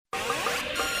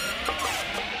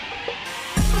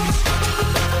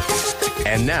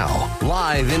And now,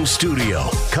 live in studio,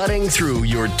 cutting through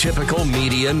your typical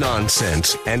media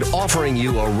nonsense and offering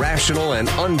you a rational and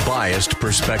unbiased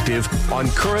perspective on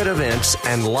current events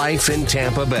and life in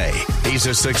Tampa Bay. He's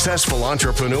a successful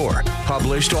entrepreneur,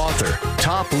 published author,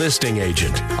 top listing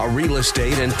agent, a real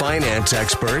estate and finance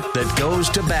expert that goes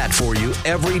to bat for you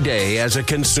every day as a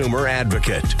consumer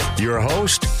advocate. Your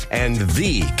host and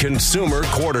the consumer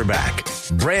quarterback,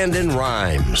 Brandon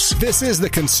Rhymes. This is the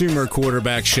Consumer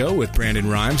Quarterback Show with Brandon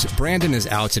Rhymes. Brandon is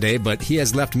out today, but he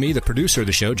has left me, the producer of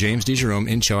the show, James DeJerome,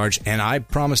 in charge, and I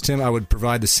promised him I would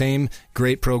provide the same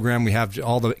great program we have to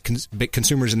all the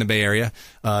consumers in the Bay Area.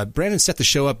 Brandon set the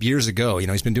show up years ago.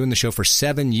 He's been doing the show for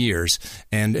 7 years,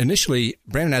 and initially,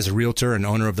 Brandon, as a realtor and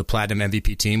owner of the Platinum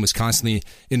MVP team, was constantly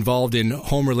involved in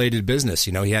home-related business.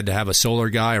 He had to have a solar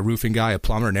guy, a roofing guy, a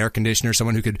plumber, an air conditioner,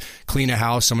 someone who could clean a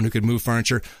house, someone who could move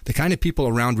furniture, the kind of people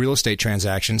around real estate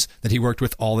transactions that he worked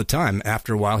with all the time.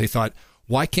 After a while, he thought,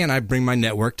 why can't I bring my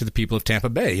network to the people of Tampa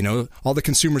Bay? All the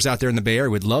consumers out there in the Bay Area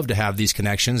would love to have these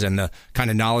connections and the kind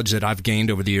of knowledge that I've gained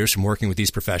over the years from working with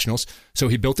these professionals. So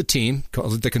he built a team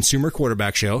called the Consumer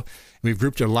Quarterback Show. We've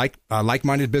grouped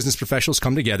like-minded business professionals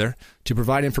come together to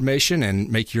provide information and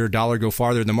make your dollar go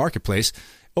farther in the marketplace.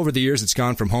 Over the years, it's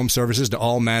gone from home services to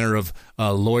all manner of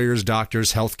lawyers,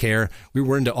 doctors, healthcare. We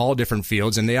were into all different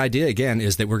fields. And the idea, again,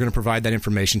 is that we're going to provide that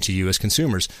information to you as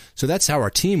consumers. So that's how our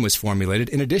team was formulated.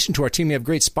 In addition to our team, we have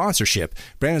great sponsorship.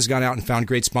 Brandon's gone out and found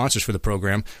great sponsors for the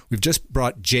program. We've just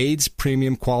brought Jade's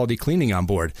Premium Quality Cleaning on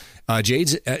board.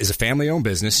 Jade's is a family-owned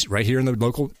business right here in the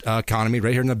local economy,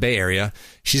 right here in the Bay Area.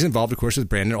 She's involved, of course, with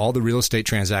Brandon. All the real estate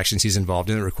transactions he's involved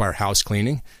in that require house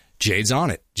cleaning. Jade's on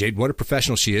it. Jade, what a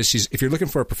professional she is. If you're looking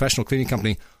for a professional cleaning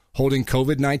company holding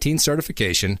COVID-19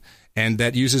 certification and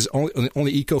that uses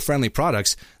only eco-friendly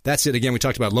products, that's it. Again, we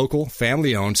talked about local,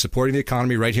 family-owned, supporting the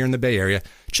economy right here in the Bay Area.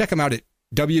 Check them out at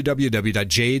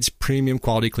www.Jade's Premium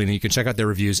Quality Cleaning. You can check out their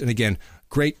reviews. And again,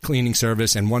 great cleaning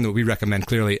service and one that we recommend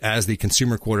clearly as the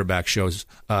Consumer Quarterback Show's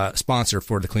sponsor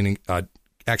for the cleaning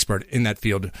expert in that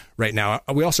field right now.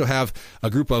 We also have a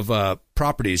group of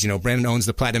properties. Brandon owns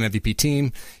the Platinum MVP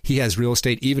team. He has real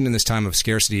estate even in this time of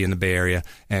scarcity in the Bay Area.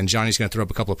 And Johnny's going to throw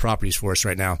up a couple of properties for us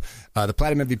right now. The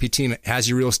Platinum MVP team has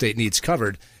your real estate needs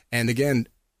covered. And again,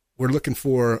 we're looking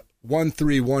for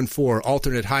 1314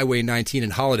 Alternate Highway 19 in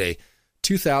Holiday,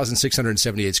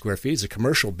 2,678 square feet. It's a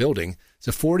commercial building. It's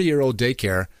a 40-year-old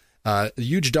daycare, a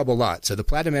huge double lot. So the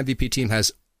Platinum MVP team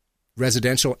has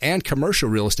residential and commercial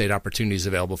real estate opportunities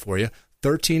available for you.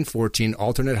 1314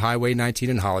 Alternate Highway 19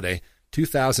 in Holiday,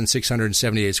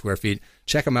 2,678 square feet.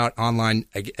 Check them out online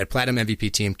at Platinum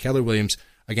MVP Team. Keller Williams.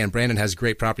 Again, Brandon has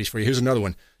great properties for you. Here's another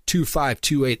one.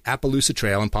 2528 Appaloosa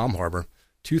Trail in Palm Harbor,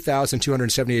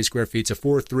 2,278 square feet. It's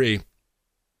a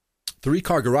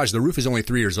 3-car garage. The roof is only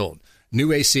 3 years old.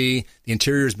 New AC. The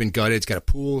interior has been gutted. It's got a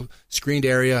pool, screened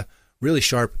area, really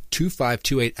sharp.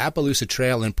 2528 Appaloosa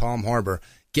Trail in Palm Harbor.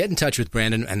 Get in touch with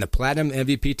Brandon and the Platinum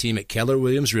MVP team at Keller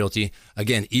Williams Realty.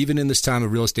 Again, even in this time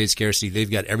of real estate scarcity, they've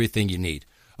got everything you need.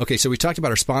 Okay, so we talked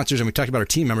about our sponsors and we talked about our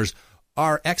team members.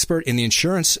 Our expert in the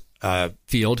insurance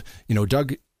field,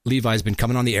 Doug Levi has been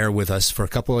coming on the air with us for a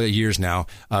couple of years now,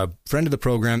 a friend of the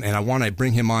program, and I want to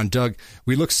bring him on. Doug,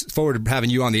 we look forward to having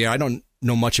you on the air. I don't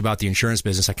know much about the insurance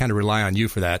business. I kind of rely on you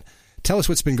for that. Tell us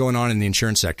what's been going on in the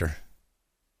insurance sector.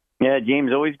 Yeah,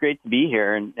 James, always great to be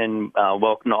here, and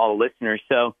welcome to all the listeners.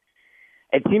 So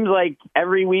it seems like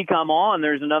every week I'm on,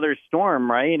 there's another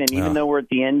storm, right? And even though we're at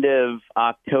the end of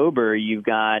October, you've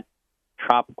got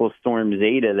Tropical Storm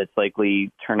Zeta that's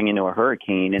likely turning into a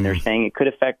hurricane, and they're saying it could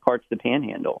affect parts of the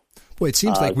Panhandle. Boy, it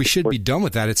seems like we should be done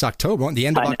with that. It's October, the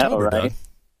end of October, right? Doug.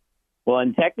 Well,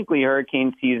 and technically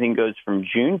hurricane season goes from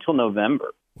June till November.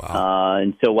 Wow.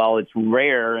 And so while it's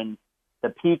rare and the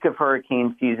peak of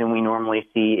hurricane season we normally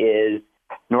see is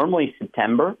normally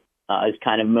September is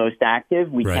kind of most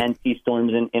active. We can see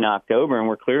storms in October, and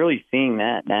we're clearly seeing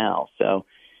that now. So,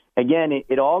 again,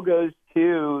 it all goes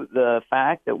to the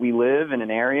fact that we live in an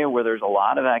area where there's a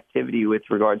lot of activity with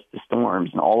regards to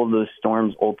storms, and all of those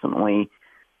storms ultimately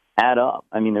add up.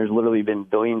 I mean, there's literally been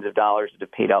billions of dollars that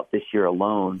have paid out this year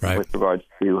alone with regards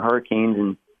to hurricanes.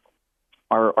 And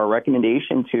our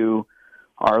recommendation to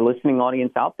our listening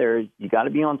audience out there is you got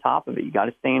to be on top of it. You got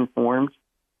to stay informed.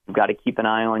 You've got to keep an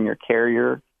eye on your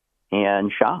carrier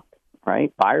and shop,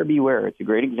 right? Buyer beware. It's a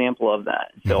great example of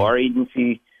that. So our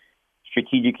agency,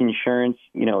 Strategic Insurance,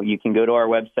 you can go to our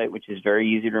website, which is very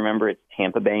easy to remember. It's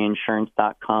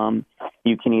TampaBayInsurance.com.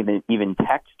 You can even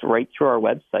text right through our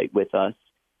website with us.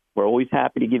 We're always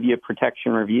happy to give you a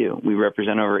protection review. We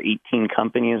represent over 18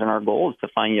 companies, and our goal is to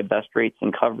find you best rates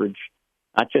and coverage,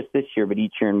 not just this year, but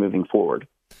each year and moving forward.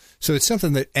 So it's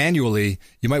something that annually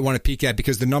you might want to peek at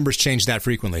because the numbers change that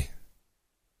frequently.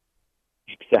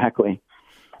 Exactly.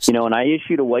 And I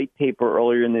issued a white paper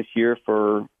earlier in this year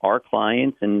for our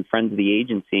clients and friends of the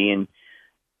agency. And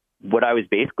what I was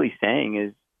basically saying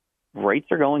is rates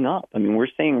are going up. I mean, we're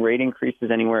seeing rate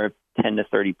increases anywhere 10 to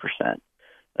 30%.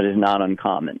 That is not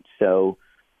uncommon. So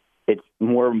it's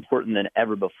more important than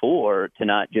ever before to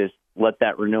not just let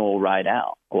that renewal ride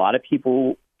out. A lot of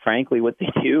people, frankly, what they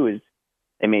do is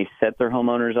they may set their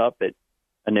homeowners up at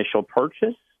initial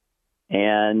purchase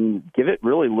and give it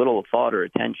really little thought or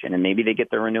attention. And maybe they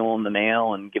get their renewal in the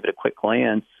mail and give it a quick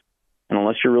glance. And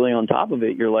unless you're really on top of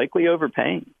it, you're likely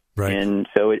overpaying. Right. And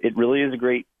so it really is a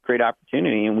great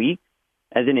opportunity. And we,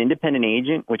 as an independent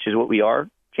agent, which is what we are,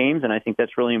 James, and I think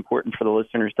that's really important for the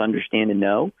listeners to understand and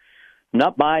know, I'm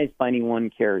not biased by any one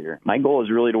carrier. My goal is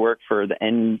really to work for the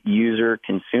end user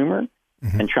consumer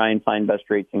and try and find best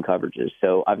rates and coverages.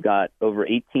 So I've got over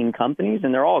 18 companies,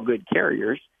 and they're all good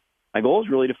carriers. My goal is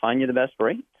really to find you the best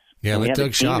rates. Yeah, and let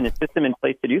Doug shop. We have a team and a system in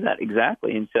place to do that.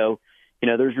 Exactly. And so,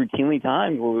 there's routinely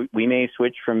times where we may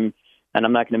switch from, and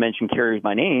I'm not going to mention carriers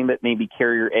by name, but maybe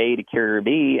carrier A to carrier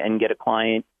B and get a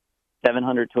client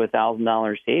 $700 to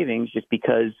 $1,000 savings just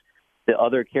because the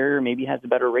other carrier maybe has a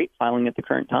better rate filing at the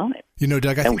current time.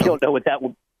 Doug, we don't know what that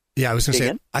will. Yeah, I was going to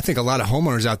say, I think a lot of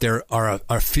homeowners out there are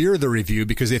fear the review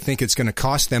because they think it's going to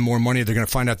cost them more money. They're going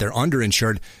to find out they're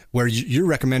underinsured, where you're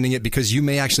recommending it because you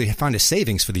may actually find a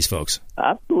savings for these folks.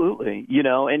 Absolutely.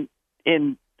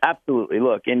 And absolutely.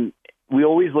 Look, and we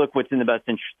always look what's in the best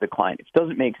interest of the client. If it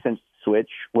doesn't make sense to switch,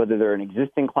 whether they're an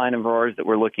existing client of ours that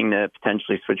we're looking to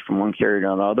potentially switch from one carrier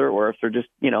to another, or if they're just,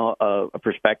 a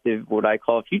prospective, what I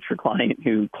call a future client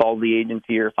who calls the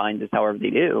agency or finds us however they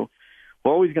do,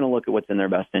 we're always going to look at what's in their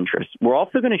best interest. We're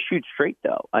also going to shoot straight,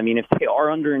 though. I mean, if they are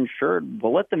underinsured,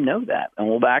 we'll let them know that, and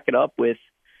we'll back it up with,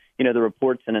 the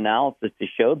reports and analysis to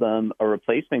show them a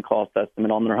replacement cost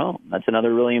estimate on their home. That's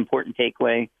another really important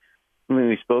takeaway. Something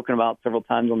we've spoken about several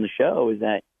times on the show is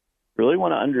that you really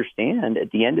want to understand at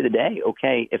the end of the day,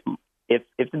 okay, if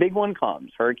the big one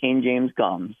comes, Hurricane James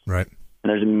comes, right, and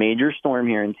there's a major storm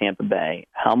here in Tampa Bay,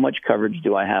 how much coverage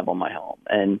do I have on my home?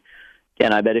 And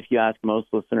again, I bet if you ask most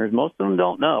listeners, most of them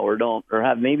don't know or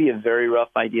have maybe a very rough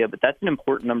idea, but that's an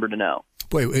important number to know.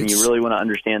 Boy, and you really want to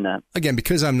understand that. Again,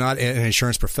 because I'm not an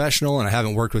insurance professional and I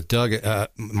haven't worked with Doug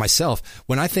myself,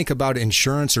 when I think about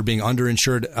insurance or being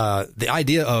underinsured, the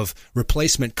idea of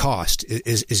replacement cost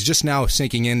is just now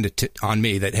sinking in on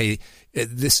me that, hey,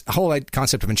 this whole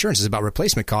concept of insurance is about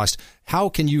replacement cost. How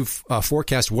can you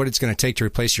forecast what it's going to take to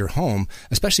replace your home,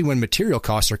 especially when material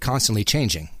costs are constantly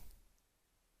changing?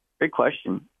 Great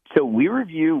question. So we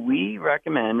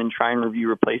recommend and try and review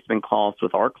replacement costs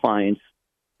with our clients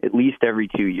at least every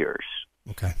 2 years.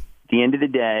 Okay. At the end of the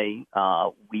day,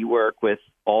 we work with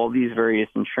all these various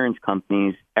insurance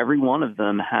companies. Every one of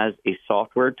them has a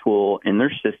software tool in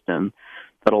their system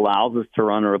that allows us to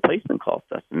run a replacement cost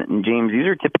estimate. And James, these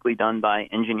are typically done by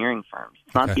engineering firms.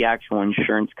 It's not the actual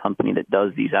insurance company that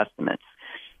does these estimates.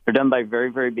 They're done by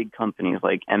very, very big companies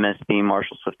like MSP,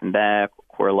 Marshall, Swift & Beck,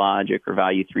 CoreLogic, or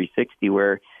Value 360,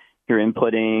 where you're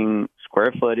inputting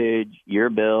square footage, year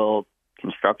built,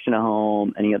 construction of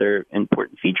home, any other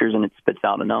important features, and it spits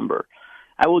out a number.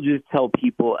 I will just tell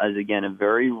people, as again, a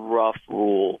very rough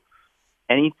rule,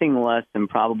 anything less than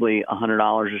probably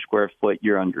 $100 a square foot,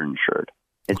 you're underinsured.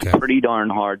 It's pretty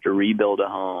darn hard to rebuild a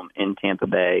home in Tampa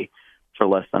Bay for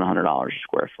less than $100 a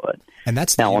square foot. And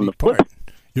that's now on the flip.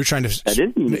 You're trying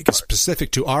to make it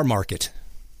specific to our market.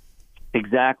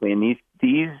 Exactly. And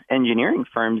these engineering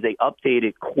firms, they update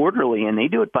it quarterly, and they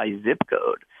do it by zip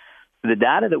code. So the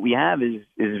data that we have is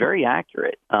very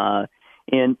accurate.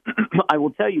 And I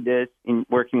will tell you this, in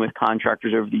working with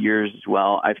contractors over the years as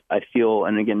well, I feel,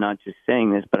 and again, not just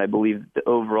saying this, but I believe that the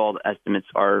overall estimates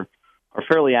are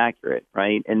fairly accurate,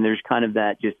 right? And there's kind of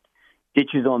that just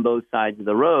ditches on both sides of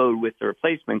the road with the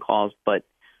replacement cost, but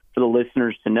for the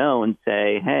listeners to know and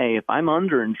say, hey, if I'm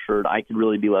underinsured, I could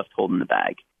really be left holding the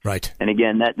bag. Right. And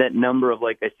again, that number of,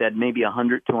 like I said, maybe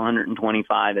 100 to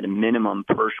 125 at a minimum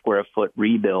per square foot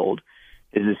rebuild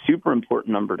is a super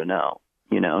important number to know,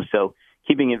 So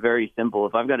keeping it very simple,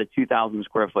 if I've got a 2,000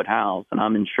 square foot house and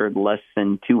I'm insured less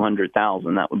than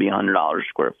 200,000, that would be $100 a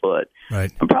square foot.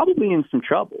 Right. I'm probably in some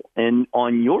trouble. And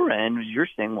on your end, you're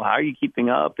saying, well, how are you keeping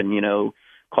up? And,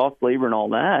 cost, labor, and all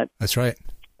that. That's right.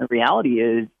 The reality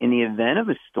is, in the event of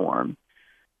a storm,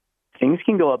 things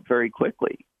can go up very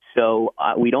quickly. So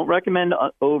we don't recommend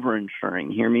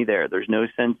overinsuring. Hear me there. There's no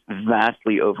sense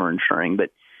vastly overinsuring, but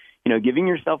giving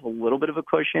yourself a little bit of a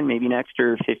cushion, maybe an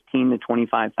extra $15,000 to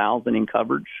 $25,000 in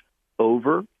coverage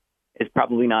over is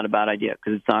probably not a bad idea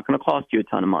because it's not going to cost you a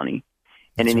ton of money.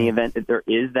 And in the event that there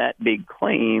is that big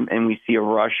claim and we see a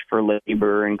rush for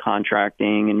labor and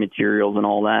contracting and materials and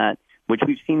all that, which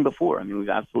we've seen before. I mean, we've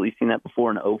absolutely seen that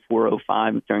before in 04,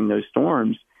 05 during those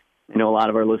storms. I know a lot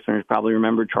of our listeners probably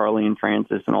remember Charlie and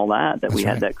Francis and all that we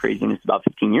had that craziness about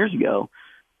 15 years ago.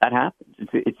 That happens.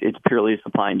 It's purely a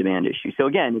supply and demand issue. So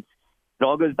again, it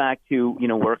all goes back to,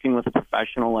 working with a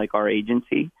professional like our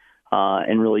agency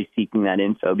and really seeking that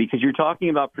info because you're talking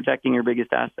about protecting your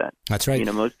biggest asset. That's right.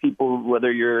 Most people,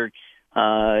 whether you're,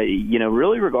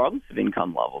 really regardless of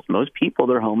income levels, most people,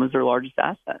 their home is their largest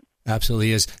asset.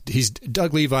 Absolutely is. He's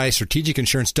Doug Levi, Strategic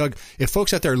Insurance. Doug, if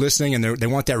folks out there are listening and they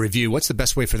want that review, what's the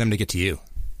best way for them to get to you?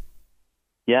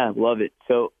 Yeah, love it.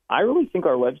 So I really think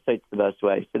our website's the best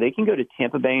way. So they can go to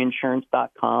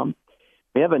TampaBayInsurance.com.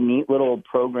 We have a neat little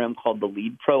program called the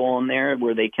Lead Pro on there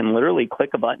where they can literally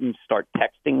click a button and start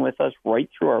texting with us right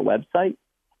through our website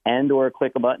and or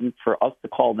click a button for us to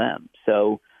call them.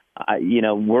 So,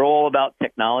 we're all about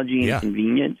technology and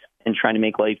convenience and trying to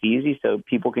make life easy. So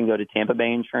people can go to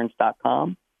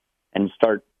TampaBayInsurance.com and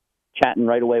start chatting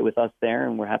right away with us there,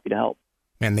 and we're happy to help.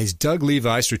 And he's Doug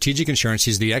Levi, Strategic Insurance.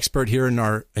 He's the expert here in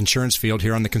our insurance field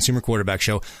here on the Consumer Quarterback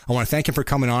Show. I want to thank him for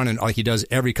coming on, and like he does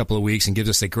every couple of weeks, and gives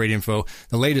us that great info,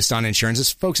 the latest on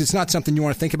insurance. Folks, it's not something you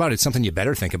want to think about. It's something you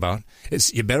better think about.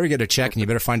 You better get a check, and you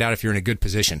better find out if you're in a good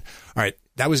position. All right.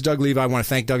 That was Doug Levi. I want to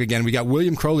thank Doug again. We got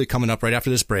William Crowley coming up right after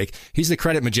this break. He's the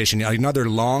credit magician, another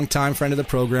longtime friend of the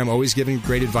program, always giving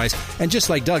great advice. And just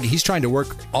like Doug, he's trying to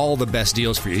work all the best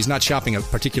deals for you. He's not shopping a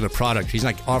particular product. He's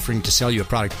not offering to sell you a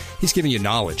product. He's giving you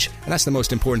knowledge. And that's the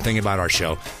most important thing about our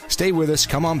show. Stay with us.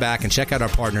 Come on back and check out our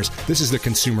partners. This is the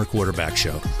Consumer Quarterback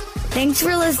Show. Thanks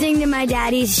for listening to My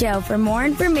Daddy's Show. For more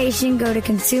information, go to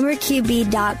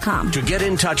ConsumerQB.com. To get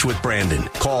in touch with Brandon,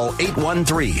 call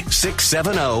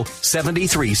 813-670-7372.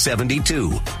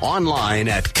 Online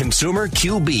at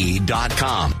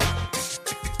ConsumerQB.com.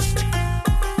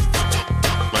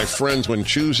 My friends, when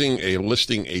choosing a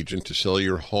listing agent to sell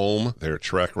your home, their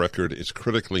track record is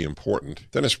critically important.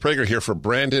 Dennis Prager here for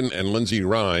Brandon and Lindsay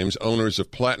Rhymes, owners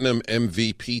of Platinum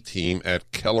MVP Team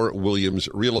at Keller Williams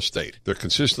Real Estate. They're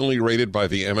consistently rated by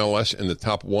the MLS in the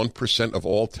top 1% of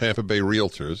all Tampa Bay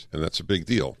realtors, and that's a big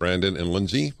deal. Brandon and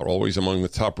Lindsay are always among the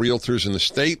top realtors in the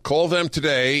state. Call them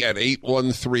today at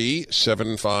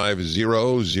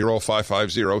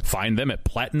 813-750-0550. Find them at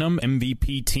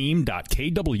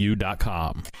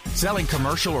platinummvpteam.kw.com. Selling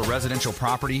commercial or residential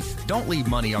property? Don't leave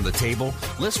money on the table.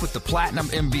 List with the Platinum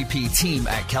MVP Team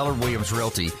at Keller Williams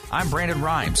Realty. I'm Brandon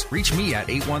Rhymes. Reach me at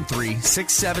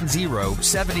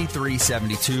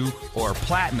 813-670-7372 or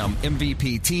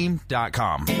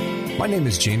platinummvpteam.com. My name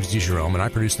is James DeJerome, and I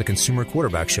produce the Consumer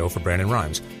Quarterback Show for Brandon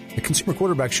Rhymes. The Consumer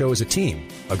Quarterback Show is a team,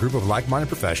 a group of like-minded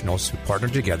professionals who partner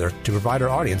together to provide our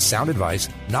audience sound advice,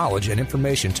 knowledge, and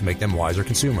information to make them wiser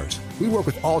consumers. We work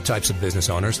with all types of business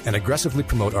owners and aggressively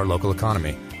promote our local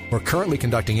economy. We're currently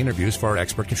conducting interviews for our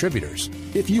expert contributors.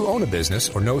 If you own a business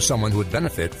or know someone who would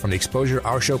benefit from the exposure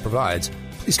our show provides,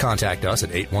 please contact us at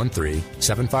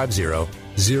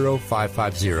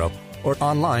 813-750-0550 or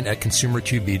online at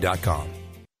ConsumerQB.com.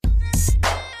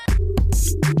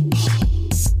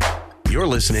 You're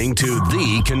listening to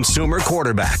the Consumer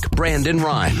Quarterback, Brandon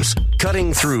Rhymes,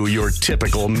 cutting through your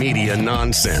typical media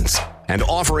nonsense and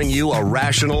offering you a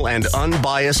rational and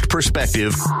unbiased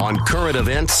perspective on current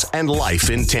events and life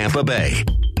in Tampa Bay.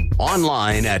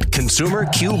 Online at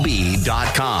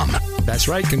ConsumerQB.com. That's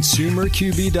right.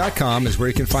 ConsumerQB.com is where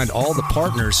you can find all the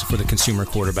partners for the Consumer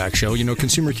Quarterback Show. You know,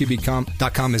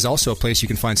 ConsumerQB.com is also a place you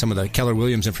can find some of the Keller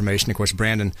Williams information. Of course,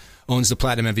 Brandon owns the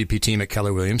Platinum MVP Team at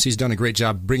Keller Williams. He's done a great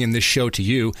job bringing this show to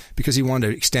you because he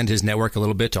wanted to extend his network a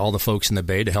little bit to all the folks in the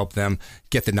Bay to help them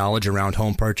get the knowledge around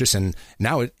home purchase. And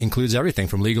now it includes everything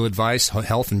from legal advice,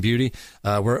 health and beauty.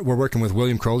 We're working with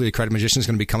William Crowley, the credit magician, is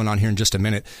going to be coming on here in just a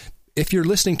minute. If you're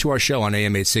listening to our show on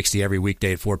AM 860 every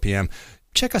weekday at 4 p.m.,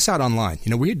 check us out online.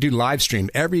 You know, we do live stream.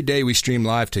 Every day we stream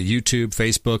live to YouTube,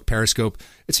 Facebook, Periscope.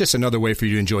 It's just another way for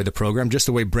you to enjoy the program, just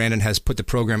the way Brandon has put the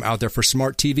program out there for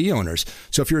smart TV owners.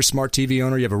 So if you're a smart TV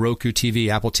owner, you have a Roku TV,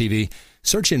 Apple TV,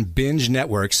 search in Binge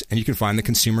Networks, and you can find the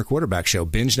Consumer Quarterback Show,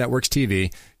 Binge Networks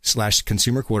TV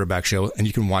 /Consumer Quarterback Show, and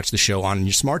you can watch the show on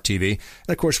your smart TV. And,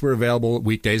 of course, we're available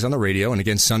weekdays on the radio, and,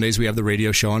 again, Sundays we have the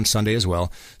radio show on Sunday as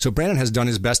well. So Brandon has done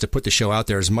his best to put the show out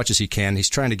there as much as he can. He's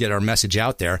trying to get our message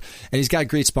out there, and he's got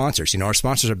great sponsors. You know, our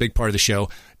sponsors are a big part of the show.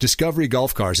 Discovery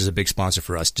Golf Cars is a big sponsor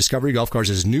for us. Discovery Golf Cars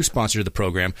is a new sponsor to the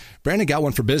program. Brandon got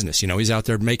one for business. You know, he's out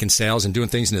there making sales and doing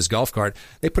things in his golf cart.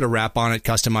 They put a wrap on it,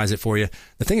 customize it for you.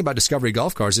 The thing about Discovery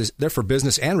Golf Cars is they're for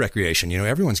business and recreation. You know,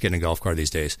 everyone's getting a golf cart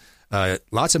these days.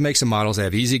 Lots of makes and models. They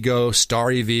have EasyGo,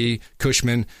 Star EV,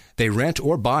 Cushman. They rent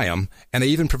or buy them, and they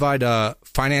even provide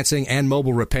financing and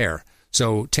mobile repair.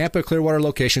 So Tampa, Clearwater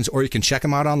locations, or you can check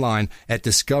them out online at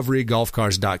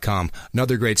discoverygolfcars.com.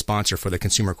 Another great sponsor for the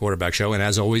Consumer Quarterback Show. And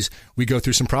as always, we go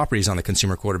through some properties on the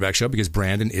Consumer Quarterback Show because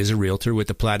Brandon is a realtor with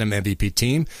the Platinum MVP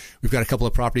team. We've got a couple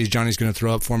of properties Johnny's going to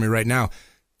throw up for me right now.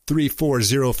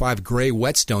 3405 Gray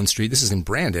Whetstone Street. This is in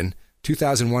Brandon,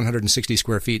 2,160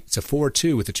 square feet. It's a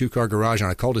 4-2 with a 2-car garage on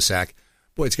a cul-de-sac.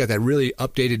 Boy, it's got that really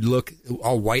updated look,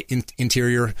 all white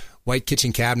interior, white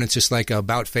kitchen cabinets, just like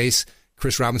About Face.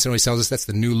 Chris Robinson always tells us that's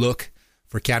the new look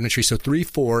for cabinetry. So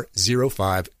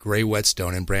 3405 Gray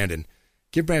Whetstone in Brandon.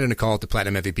 Give Brandon a call at the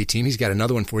Platinum MVP team. He's got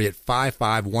another one for you at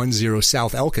 5510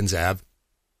 South Elkins Ave.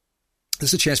 This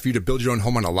is a chance for you to build your own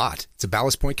home on a lot. It's a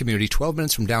Ballast Point community, 12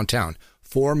 minutes from downtown,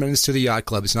 4 minutes to the yacht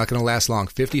club. It's not going to last long.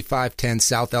 5510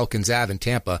 South Elkins Ave in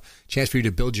Tampa. Chance for you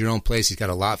to build your own place. He's got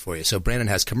a lot for you. So Brandon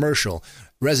has commercial,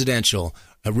 residential,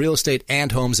 real estate,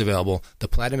 and homes available. The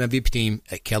Platinum MVP team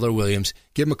at Keller Williams.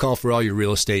 Give him a call for all your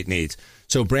real estate needs.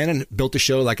 So Brandon built the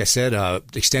show, like I said,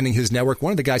 extending his network. One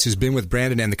of the guys who's been with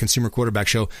Brandon and the Consumer Quarterback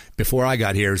Show before I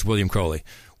got here is William Crowley.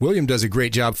 William does a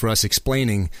great job for us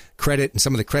explaining credit and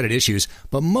some of the credit issues,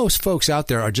 but most folks out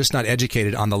there are just not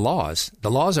educated on the laws.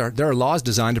 There are laws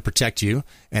designed to protect you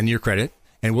and your credit,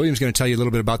 and William's going to tell you a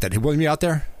little bit about that. Hey, William, you out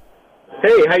there?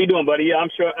 Hey, how you doing, buddy? Yeah, I'm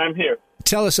sure I'm here.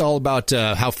 Tell us all about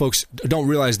how folks don't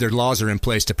realize their laws are in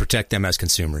place to protect them as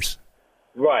consumers.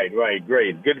 Right,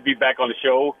 great. Good to be back on the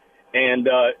show. And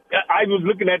I was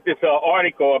looking at this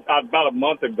article about a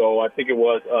month ago. I think it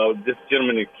was this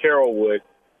gentleman in Carrollwood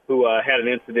who had an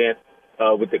incident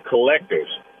with the collectors.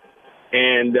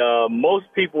 And most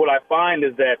people, what I find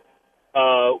is that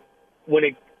when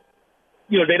it,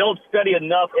 they don't study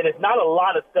enough, and it's not a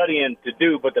lot of studying to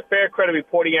do, but the Fair Credit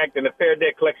Reporting Act and the Fair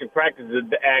Debt Collection Practices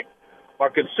Act are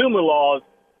consumer laws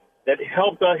that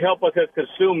help us as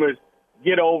consumers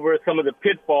get over some of the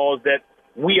pitfalls that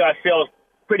we ourselves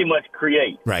pretty much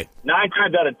create. Right. 9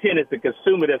 times out of 10, it's the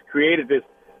consumer that's created this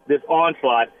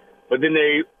onslaught, but then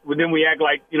we act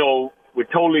like, we're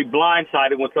totally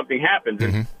blindsided when something happens.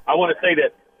 Mm-hmm. And I want to say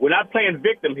that we're not playing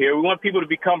victim here. We want people to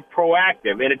become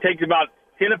proactive, and it takes about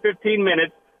 10 or 15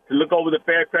 minutes to look over the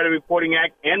Fair Credit Reporting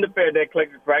Act and the Fair Debt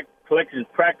Collection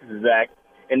Practices Act,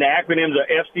 and the acronyms are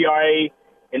FCRA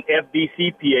and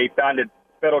FDCPA, found at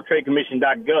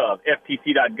federaltradecommission.gov,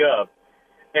 FTC.gov.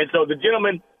 And so the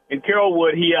gentleman in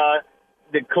Carrollwood,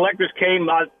 the collectors came,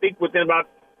 I think, within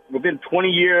 20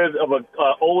 years of an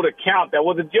old account that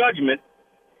was a judgment,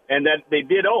 and that they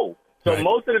did owe. So right.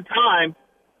 Most of the time,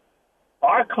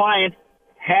 our clients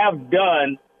have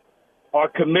done or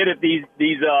committed these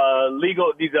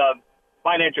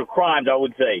financial crimes, I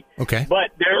would say. Okay.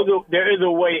 But there is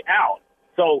a way out.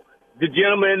 So the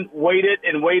gentleman waited,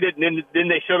 and then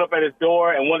they showed up at his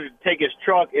door and wanted to take his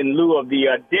truck in lieu of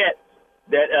the debt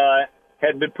that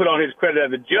had been put on his credit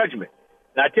as a judgment.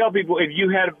 And I tell people, if you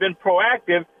had been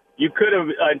proactive, you could have,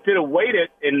 instead of waited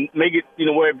and make it,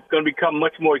 where it's going to become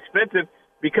much more expensive,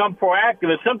 become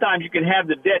proactive. And sometimes you can have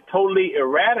the debt totally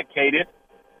eradicated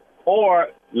or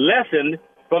lessened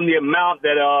from the amount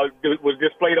that was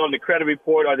displayed on the credit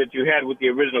report or that you had with the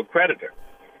original creditor.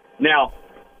 Now,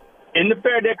 in the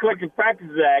Fair Debt Collection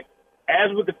Practices Act,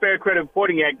 as with the Fair Credit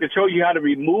Reporting Act, it shows you how to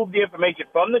remove the information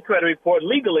from the credit report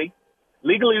legally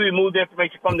remove the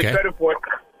information from the credit report,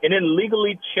 and then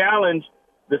legally challenge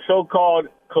the so-called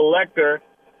collector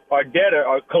that's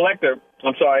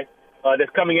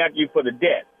coming at you for the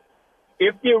debt.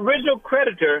 If the original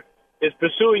creditor is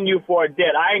pursuing you for a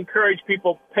debt, I encourage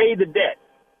people, pay the debt.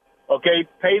 Okay?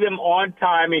 Pay them on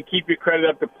time and keep your credit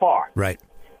up to par. Right.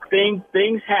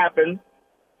 Things happen.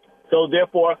 So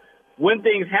therefore, when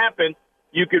things happen,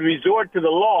 you can resort to the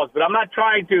laws. But I'm not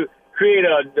trying to create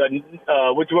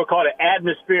what you would call an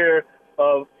atmosphere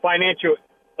of financial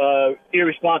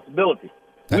irresponsibility.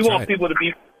 That's we want right. people to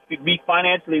be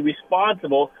financially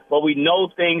responsible, but we know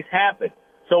things happen.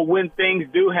 So when things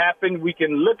do happen, we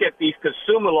can look at these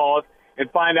consumer laws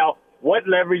and find out what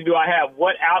leverage do I have,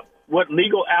 what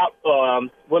legal out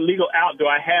do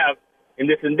I have in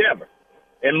this endeavor.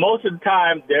 And most of the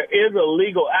time, there is a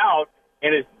legal out,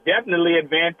 and it's definitely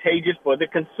advantageous for the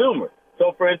consumer.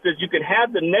 So, for instance, you can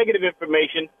have the negative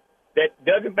information that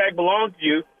does in fact belong to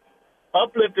you,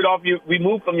 uplifted off you,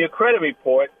 removed from your credit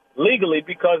report legally,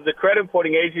 because the credit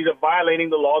reporting agencies are violating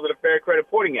the laws of the Fair Credit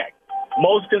Reporting Act.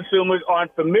 Most consumers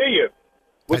aren't familiar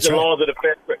with the laws of the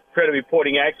Fair Credit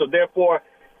Reporting Act, so therefore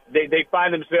they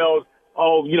find themselves,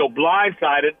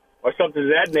 blindsided or something of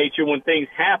that nature when things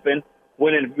happen,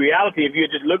 when in reality, if you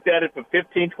had just looked at it for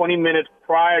 15, 20 minutes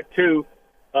prior to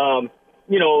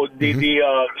the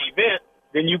event,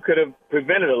 then you could have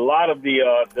prevented a lot of the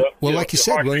well, like you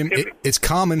said, William, it's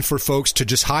common for folks to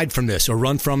just hide from this or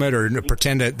run from it or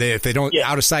pretend that if they don't,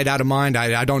 out of sight, out of mind,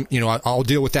 I don't, I'll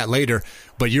deal with that later.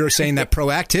 But you're saying that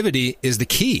proactivity is the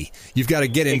key. You've got to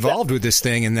get involved with this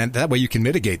thing, and that way you can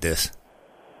mitigate this.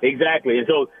 Exactly. And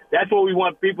so that's what we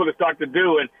want people to start to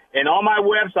do. And on my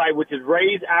website, which is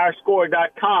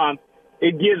raiseourscore.com,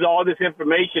 it gives all this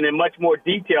information in much more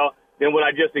detail than what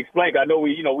I just explained. I know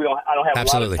I don't have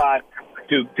Absolutely. a lot of time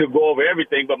to go over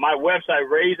everything, but my website,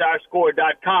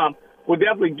 raiseourscore.com, will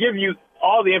definitely give you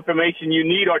all the information you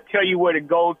need or tell you where to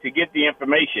go to get the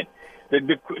information.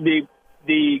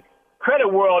 The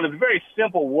credit world is a very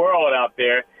simple world out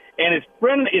there, and it's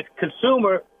friendly. It's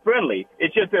consumer friendly.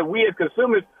 It's just that we as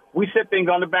consumers, we set things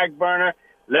on the back burner,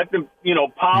 let them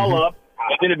pile up,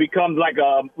 and then it becomes like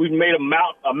we've made a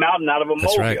mountain out of a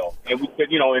molehill. Right. And we said,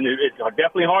 and it's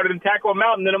definitely harder to tackle a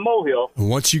mountain than a molehill.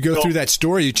 Once you go through that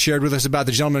story you shared with us about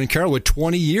the gentleman in Carrollwood,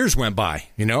 20 years went by,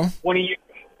 20 years.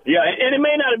 Yeah, and it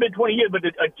may not have been 20 years, but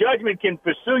a judgment can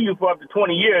pursue you for up to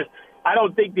 20 years. I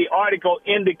don't think the article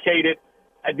indicated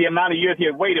the amount of years he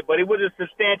had waited, but it was a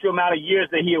substantial amount of years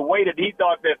that he had waited. He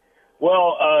thought that,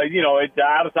 it's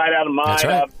out of sight, out of mind.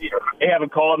 Right. They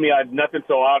haven't called me. I have nothing,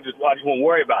 so I just won't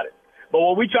worry about it. But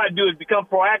what we try to do is become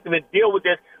proactive and deal with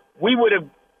this. We would have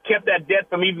kept that debt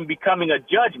from even becoming a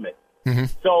judgment. Mm-hmm.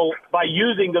 So by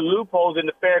using the loopholes in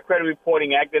the Fair Credit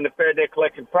Reporting Act and the Fair Debt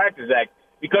Collection Practices Act,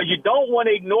 because you don't want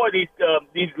to ignore these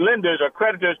lenders or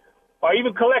creditors or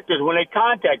even collectors when they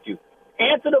contact you.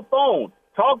 Answer the phone.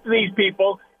 Talk to these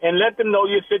people and let them know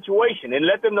your situation and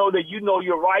let them know that you know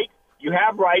your rights. You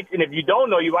have rights, and if you don't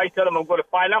know your rights, tell them I'm going to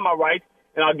find out my rights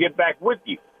and I'll get back with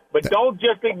you. But don't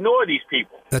just ignore these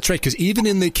people. That's right, because even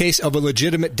in the case of a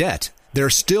legitimate debt, there are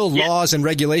still laws and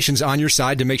regulations on your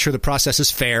side to make sure the process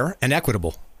is fair and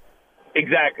equitable.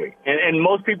 Exactly. And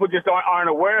most people just aren't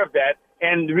aware of that.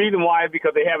 And the reason why is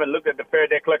because they haven't looked at the Fair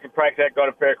Debt Collection Practices Act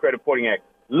or the Fair Credit Reporting Act.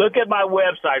 Look at my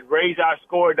website,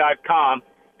 raiseourscore.com,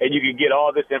 and you can get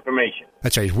all this information.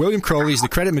 That's right. William Crowley is the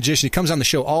credit magician. He comes on the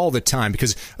show all the time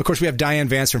because, of course, we have Diane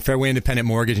Vance from Fairway Independent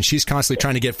Mortgage, and she's constantly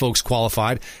trying to get folks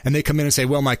qualified. And they come in and say,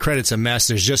 well, my credit's a mess.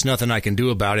 There's just nothing I can do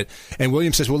about it. And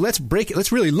William says, well, let's break it.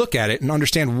 Let's really look at it and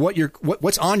understand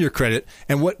what's on your credit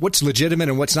and what's legitimate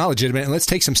and what's not legitimate. And let's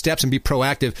take some steps and be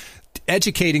proactive,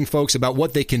 educating folks about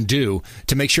what they can do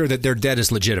to make sure that their debt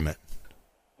is legitimate.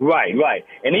 Right.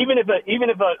 And even if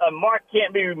a mark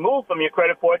can't be removed from your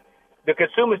credit report, the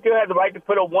consumer still has the right to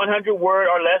put a 100-word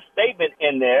or less statement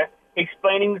in there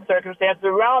explaining the circumstances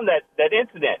around that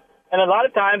incident. And a lot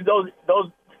of times those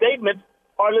statements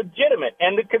are legitimate,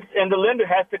 and the lender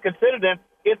has to consider them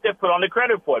if they're put on the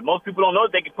credit report. Most people don't know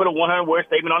that they can put a 100-word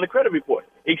statement on the credit report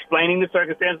explaining the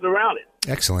circumstances around it.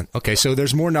 Excellent. Okay, so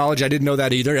there's more knowledge. I didn't know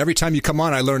that either. Every time you come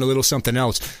on, I learn a little something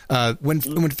else. When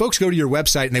folks go to your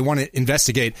website and they want to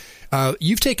investigate,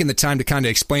 you've taken the time to kind of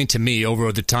explain to me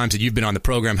over the times that you've been on the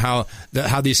program how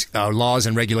these laws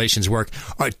and regulations work.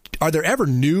 Are there ever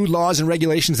new laws and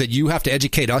regulations that you have to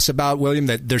educate us about, William,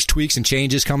 that there's tweaks and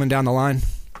changes coming down the line?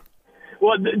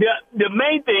 Well, the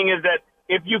main thing is that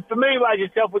if you familiarize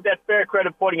yourself with that Fair Credit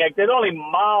Reporting Act, there's only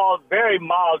very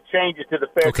mild changes to the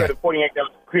Fair Credit Reporting Act that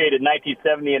was created in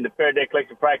 1970 and the Fair Debt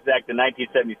Collection Practices Act in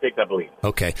 1976, I believe.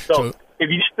 Okay. So if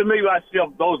you just familiarize yourself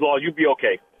with those laws, you'll be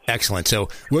okay. Excellent. So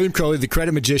William Crowley, the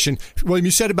credit magician. William,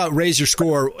 you said about Raise Your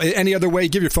Score. Any other way?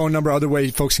 Give your phone number, other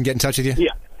way folks can get in touch with you?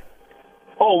 Yeah.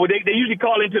 Oh, well, they usually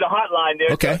call into the hotline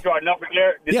there. Okay. So our number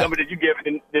there, the number that you give,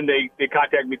 and then they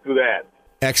contact me through that.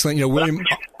 Excellent. William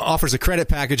offers a credit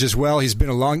package as well. He's been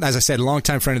a long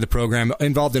time friend of the program,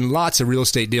 involved in lots of real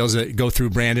estate deals that go through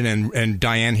Brandon and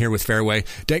Diane here with Fairway.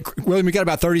 William, we got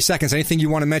about 30 seconds. Anything you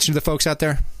want to mention to the folks out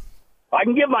there? I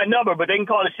can give my number, but they can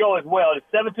call the show as well. It's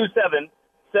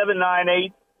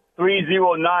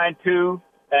 727-798-3092.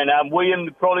 And I'm William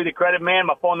Crowley, the credit man.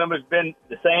 My phone number has been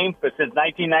the same since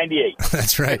 1998.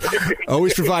 That's right.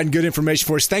 Always providing good information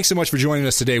for us. Thanks so much for joining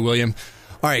us today, William.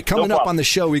 All right, coming up on the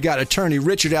show, we got attorney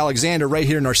Richard Alexander right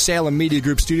here in our Salem Media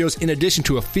Group studios, in addition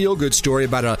to a feel-good story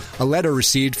about a letter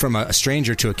received from a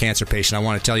stranger to a cancer patient. I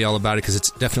want to tell you all about it because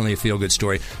it's definitely a feel-good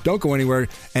story. Don't go anywhere,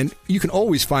 and you can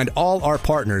always find all our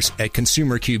partners at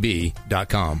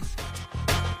ConsumerQB.com.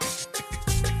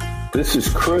 This is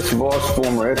Chris Voss,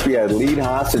 former FBI lead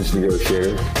hostage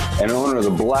negotiator and owner of the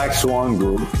Black Swan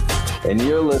Group, and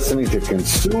you're listening to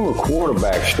Consumer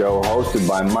Quarterback Show hosted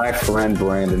by my friend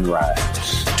Brandon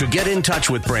Rhymes. To get in touch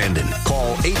with Brandon,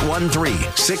 call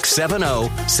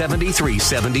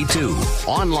 813-670-7372.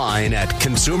 Online at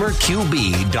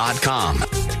ConsumerQB.com.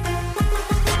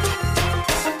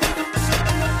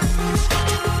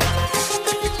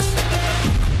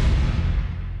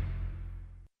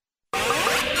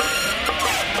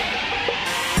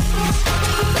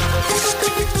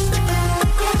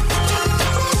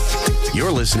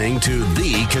 listening to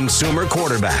The Consumer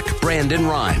Quarterback, Brandon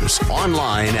Rhymes,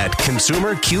 online at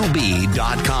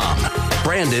consumerqb.com.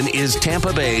 Brandon is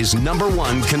Tampa Bay's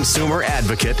 #1 consumer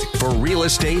advocate for real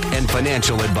estate and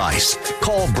financial advice.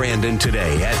 Call Brandon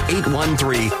today at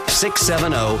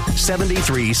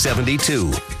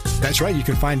 813-670-7372. That's right. You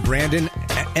can find Brandon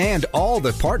and all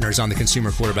the partners on the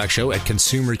Consumer Quarterback Show at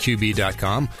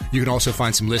consumerqb.com. You can also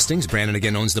find some listings. Brandon,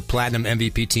 again, owns the Platinum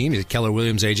MVP team. He's a Keller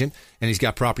Williams agent, and he's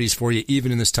got properties for you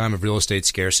even in this time of real estate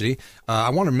scarcity.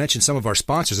 I want to mention some of our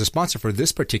sponsors. The sponsor for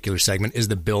this particular segment is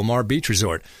the Bilmar Beach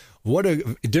Resort. What a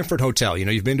different hotel. You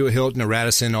know, you've been to a Hilton, a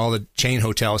Radisson, all the chain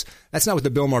hotels. That's not what the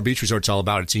Bilmar Beach Resort's all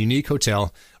about. It's a unique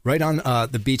hotel right on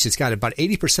the beach. It's got about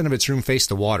 80% of its room face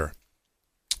the water.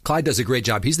 Clyde does a great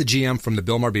job. He's the GM from the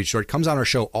Bilmar Beach Resort. Comes on our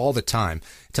show all the time.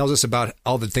 Tells us about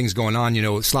all the things going on. You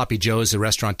know, Sloppy Joe's, a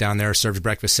restaurant down there, serves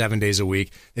breakfast 7 days a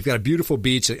week. They've got a beautiful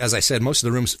beach. As I said, most of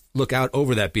the rooms look out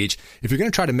over that beach. If you're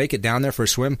going to try to make it down there for a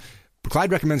swim,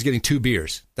 Clyde recommends getting 2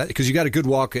 beers because you got a good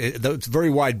walk. It's a very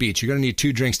wide beach. You're going to need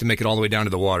 2 drinks to make it all the way down to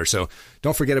the water. So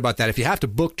don't forget about that. If you have to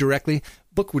book directly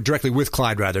with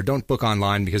Clyde, rather. Don't book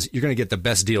online because you're going to get the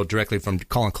best deal directly from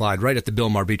calling Clyde right at the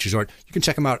Bilmar Beach Resort. You can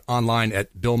check them out online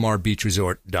at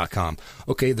bilmarbeachresort.com.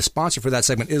 Okay, the sponsor for that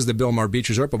segment is the Bilmar Beach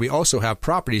Resort, but we also have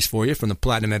properties for you from the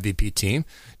Platinum MVP team.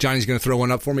 Johnny's going to throw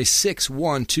one up for me.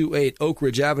 6128 Oak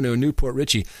Ridge Avenue in Newport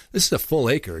Richey. This is a full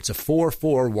acre. It's a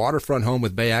 4-4 waterfront home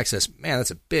with bay access. Man,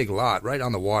 that's a big lot right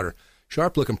on the water.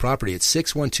 Sharp-looking property at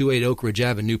 6128 Oak Ridge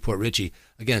Avenue, Newport Richey.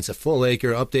 Again, it's a full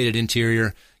acre, updated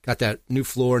interior. Got that new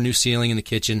floor, new ceiling in the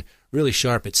kitchen. Really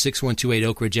sharp at 6128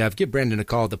 Oak Ridge Ave. Give Brandon a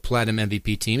call at the Platinum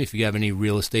MVP team if you have any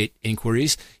real estate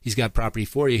inquiries. He's got property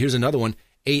for you. Here's another one.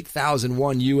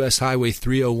 8001 U.S. Highway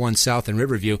 301 South in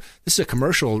Riverview. This is a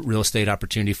commercial real estate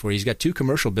opportunity for you. He's got 2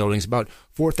 commercial buildings, about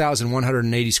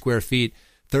 4,180 square feet.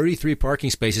 33 parking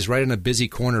spaces right on a busy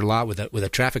corner lot with a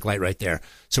traffic light right there.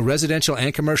 So residential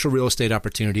and commercial real estate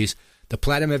opportunities. The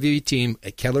Platinum MVP team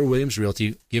at Keller Williams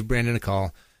Realty. Give Brandon a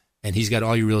call, and he's got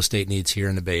all your real estate needs here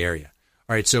in the Bay Area.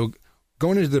 All right, so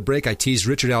going into the break, I teased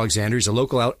Richard Alexander. He's a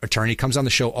local attorney, comes on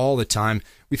the show all the time.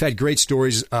 We've had great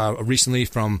stories recently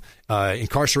from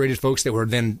incarcerated folks that were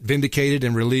then vindicated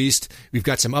and released. We've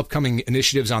got some upcoming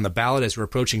initiatives on the ballot as we're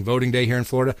approaching voting day here in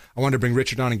Florida. I wanted to bring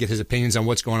Richard on and get his opinions on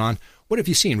what's going on. What have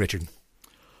you seen, Richard?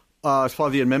 As far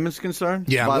as the amendment's concerned?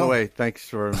 Yeah. By the way, thanks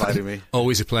for inviting me.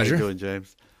 Always a pleasure. How you doing,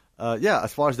 James?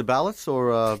 As far as the ballots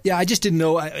or... Yeah, I just didn't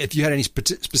know if you had any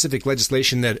specific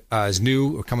legislation that is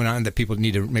new or coming on that people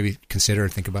need to maybe consider or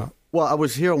think about. Well, I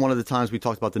was here one of the times we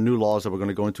talked about the new laws that were going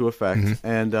to go into effect. Mm-hmm.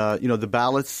 And, the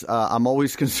ballots, I'm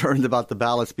always concerned about the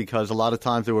ballots because a lot of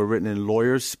times they were written in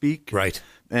lawyers' speak. Right.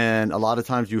 And a lot of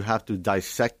times you have to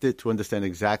dissect it to understand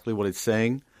exactly what it's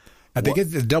saying. They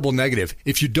get the double negative.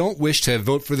 If you don't wish to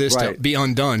vote for this to be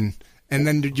undone... And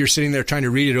then you're sitting there trying to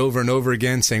read it over and over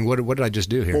again saying, what did I just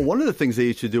do here? Well, one of the things they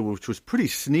used to do, which was pretty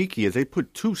sneaky, is they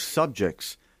put 2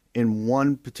 subjects in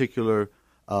one particular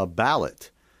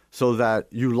ballot so that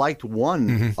you liked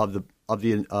one of the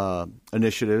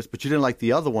initiatives, but you didn't like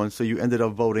the other one, so you ended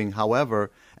up voting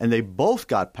however, and they both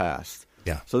got passed.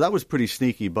 Yeah. So that was pretty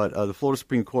sneaky, but the Florida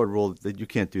Supreme Court ruled that you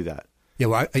can't do that. Yeah,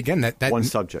 well, again, that one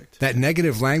subject. That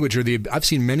negative language, I've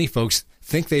seen many folks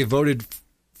think they voted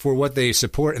for what they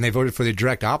support, and they voted for the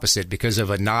direct opposite because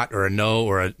of a not or a no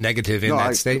or a negative in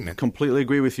that statement. I completely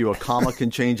agree with you. A comma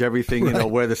can change everything, right.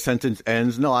 Where the sentence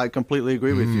ends. No, I completely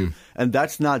agree with you. And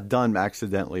that's not done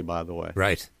accidentally, by the way.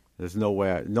 Right. There's no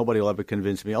way. Nobody will ever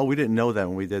convince me, we didn't know that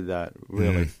when we did that,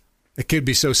 really. It could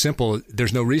be so simple,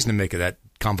 there's no reason to make it that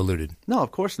convoluted. No,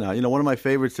 of course not. One of my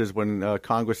favorites is when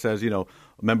Congress says,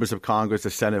 members of Congress,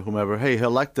 the Senate, whomever, hey,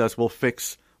 elect us, we'll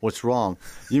fix what's wrong.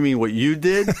 You mean what you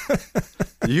did?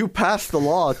 You passed the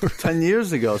law 10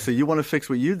 years ago, so you want to fix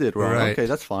what you did wrong. Right. Okay,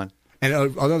 that's fine. And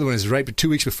another one is but 2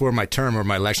 weeks before my term or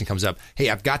my election comes up,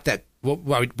 hey, I've got that,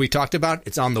 what we talked about,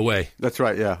 it's on the way. That's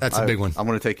right, yeah. That's a big one. I'm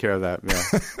going to take care of that, yeah.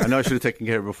 I know I should have taken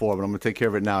care of it before, but I'm going to take care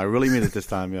of it now. I really mean it this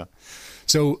time, yeah.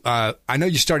 So I know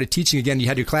you started teaching again. You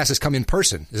had your classes come in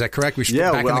person. Is that correct? Back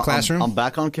in the classroom? I'm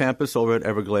back on campus over at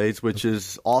Everglades, which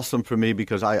is awesome for me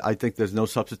because I think there's no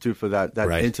substitute for that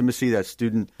right. intimacy, that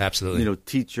student, absolutely,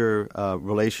 teacher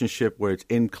relationship where it's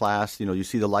in class. You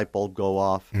see the light bulb go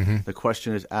off. Mm-hmm. The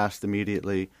question is asked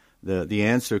immediately. The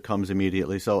answer comes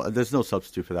immediately. So there's no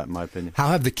substitute for that, in my opinion. How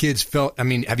have the kids felt? I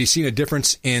mean, have you seen a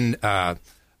difference in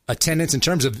attendance in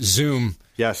terms of Zoom?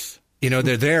 Yes.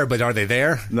 They're there, but are they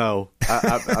there? No,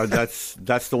 that's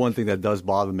the one thing that does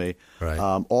bother me. Right.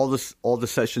 All the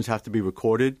sessions have to be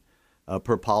recorded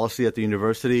per policy at the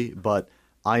university, but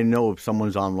I know if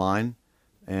someone's online,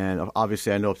 and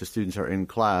obviously I know if the students are in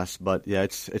class. But yeah,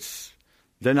 it's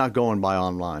they're not going by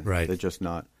online. Right. They're just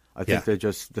not. I think they're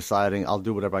just deciding, I'll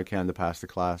do whatever I can to pass the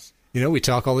class. You know, we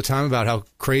talk all the time about how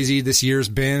crazy this year's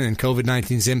been and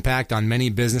COVID-19's impact on many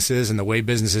businesses and the way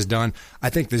business is done. I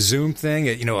think the Zoom thing,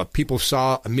 you know, people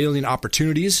saw a million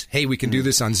opportunities. Hey, we can do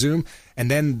this on Zoom. And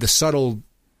then the subtle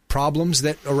problems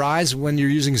that arise when you're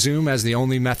using Zoom as the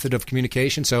only method of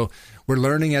communication. So we're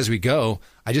learning as we go.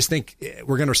 I just think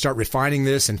we're going to start refining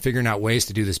this and figuring out ways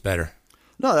to do this better.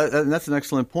 No, that's an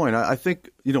excellent point. I think,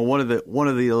 you know, one of the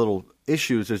little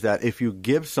issues is that if you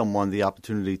give someone the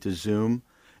opportunity to Zoom,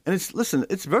 and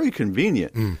it's very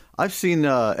convenient. I've seen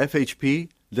FHP.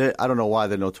 I don't know why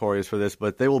they're notorious for this,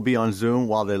 but they will be on Zoom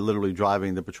while they're literally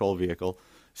driving the patrol vehicle,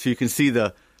 so you can see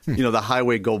the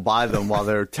highway go by them while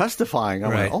they're testifying.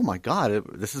 I'm like, oh my God,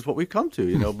 this is what we've come to,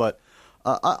 you know. But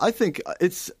I think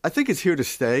it's here to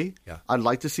stay. Yeah. I'd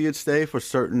like to see it stay for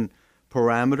certain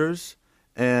parameters,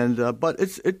 and but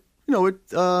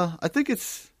I think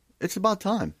it's about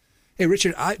time. Hey,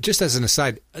 Richard, just as an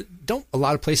aside, don't a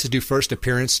lot of places do first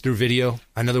appearance through video?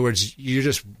 In other words, you're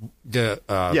just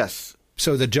yes.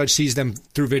 So the judge sees them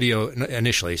through video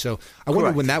initially. So I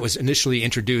wonder when that was initially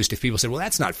introduced, if people said, well,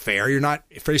 that's not fair. You're not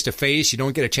face-to-face. You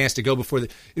don't get a chance to go before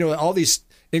all these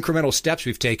incremental steps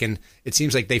we've taken. It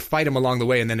seems like they fight them along the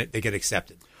way, and then they get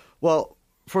accepted. Well,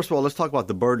 first of all, let's talk about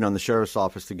the burden on the sheriff's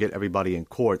office to get everybody in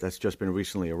court that's just been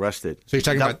recently arrested. So you're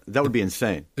talking about that would be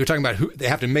insane. You're talking about who they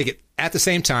have to make it at the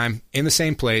same time in the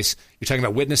same place. You're talking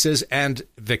about witnesses and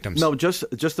victims. No, just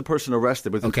the person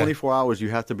arrested. Within 24 hours, you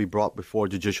have to be brought before a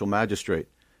judicial magistrate,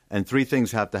 and 3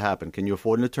 things have to happen: can you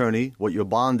afford an attorney, what your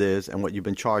bond is, and what you've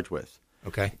been charged with.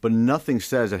 Okay. But nothing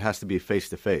says it has to be face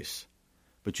to face.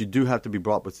 But you do have to be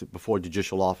brought before a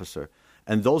judicial officer,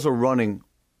 and those are running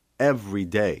every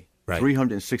day. Right.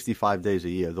 365 days a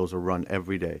year, those are run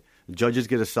every day. The judges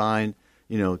get assigned,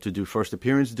 to do first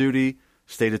appearance duty,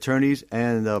 state attorneys,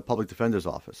 and the public defender's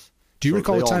office. Do you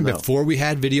recall a time before we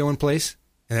had video in place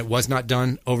and it was not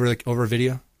done over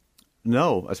video?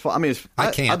 No.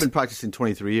 I can't. I've been practicing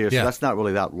 23 years, so that's not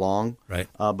really that long. Right.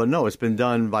 But no, it's been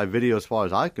done by video as far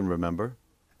as I can remember.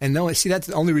 And no, see, that's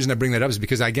the only reason I bring that up is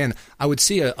because, again, I would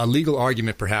see a legal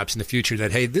argument perhaps in the future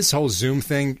that, hey, this whole Zoom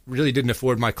thing really didn't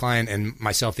afford my client and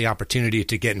myself the opportunity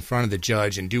to get in front of the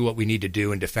judge and do what we need to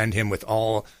do and defend him with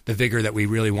all the vigor that we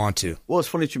really want to. Well, it's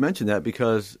funny that you mentioned that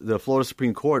because the Florida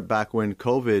Supreme Court, back when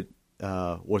COVID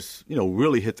was,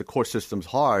 really hit the court systems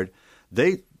hard,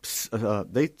 they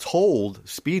told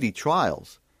speedy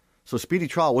trials. So speedy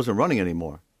trial wasn't running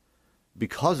anymore.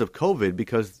 Because of COVID,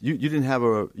 because you didn't have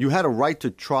you had a right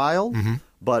to trial,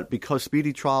 but because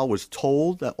speedy trial was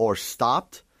told or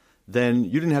stopped, then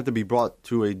you didn't have to be brought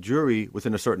to a jury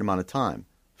within a certain amount of time.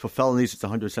 For felonies, it's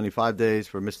 175 days.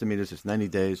 For misdemeanors, it's 90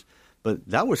 days. But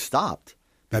that was stopped.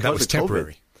 That was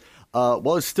temporary.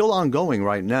 Well, it's still ongoing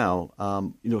right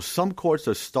now. Some courts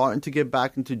are starting to get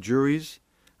back into juries.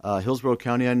 Hillsborough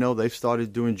County, I know, they've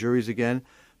started doing juries again.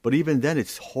 But even then,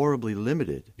 it's horribly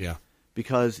limited. Yeah.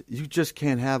 Because you just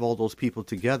can't have all those people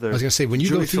together. I was going to say, when you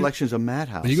jury go through selection is a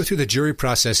madhouse. When you go through the jury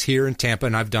process here in Tampa,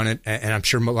 and I've done it, and I'm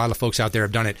sure a lot of folks out there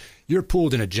have done it, you're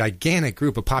pooled in a gigantic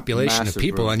group of population of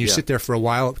people, and you sit there for a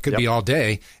while. It could be all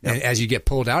day. And as you get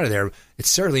pulled out of there, it's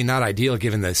certainly not ideal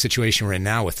given the situation we're in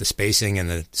now with the spacing and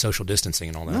the social distancing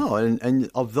and all that. No, and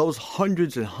of those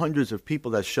hundreds and hundreds of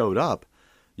people that showed up,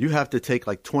 you have to take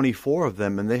like 24 of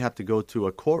them, and they have to go to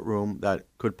a courtroom that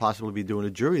could possibly be doing a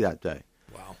jury that day.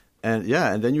 And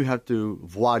then you have to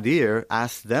voir dire,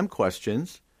 ask them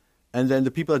questions, and then the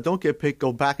people that don't get picked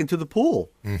go back into the pool.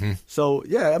 Mm-hmm. So,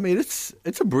 it's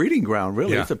a breeding ground,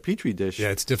 really. Yeah. It's a petri dish. Yeah,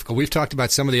 it's difficult. We've talked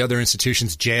about some of the other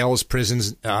institutions, jails,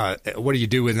 prisons. What do you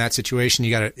do in that situation?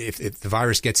 You got to, if the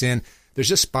virus gets in, there's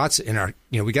just spots in our,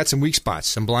 we got some weak spots,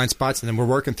 some blind spots, and then we're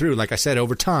working through. Like I said,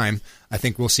 over time, I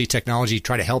think we'll see technology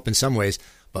try to help in some ways.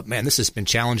 But, man, this has been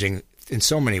challenging in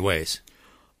so many ways.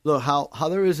 Look, how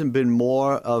there hasn't been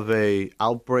more of a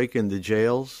outbreak in the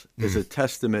jails is a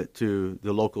testament to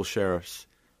the local sheriffs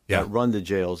that run the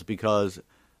jails because,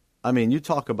 you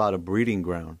talk about a breeding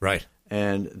ground. Right.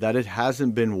 And that it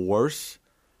hasn't been worse.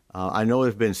 I know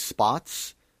there have been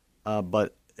spots,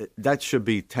 but that should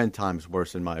be 10 times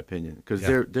worse in my opinion because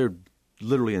they're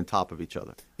literally on top of each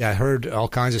other. Yeah, I heard all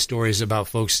kinds of stories about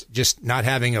folks just not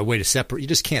having a way to separate. You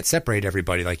just can't separate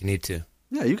everybody like you need to.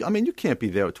 Yeah, you can't be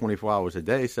there 24 hours a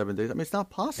day, 7 days. It's not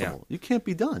possible. Yeah. You can't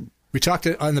be done. We talked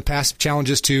in the past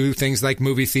challenges too, things like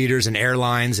movie theaters and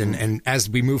airlines, and as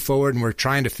we move forward and we're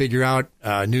trying to figure out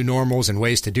new normals and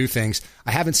ways to do things,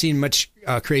 I haven't seen much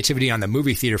creativity on the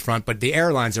movie theater front, but the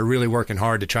airlines are really working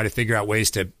hard to try to figure out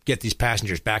ways to get these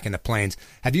passengers back in the planes.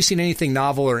 Have you seen anything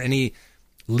novel or any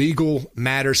legal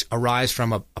matters arise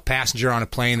from a passenger on a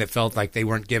plane that felt like they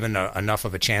weren't given enough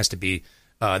of a chance to be,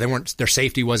 their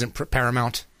safety wasn't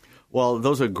paramount? Well,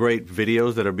 those are great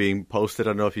videos that are being posted. I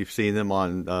don't know if you've seen them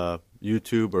on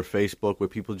YouTube or Facebook, where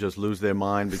people just lose their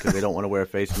mind because they don't want to wear a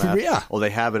face mask. Yeah. Or they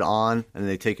have it on and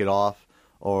they take it off,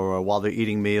 or while they're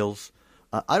eating meals.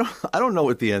 I don't know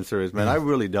what the answer is, man. I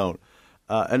really don't.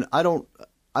 And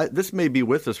this may be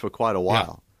with us for quite a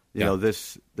while. Yeah. You know,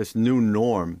 this new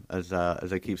norm, as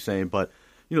I keep saying. But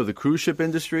you know, the cruise ship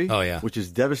industry, which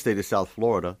has devastated South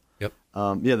Florida. Yep.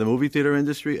 The movie theater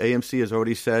industry, AMC has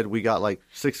already said we got like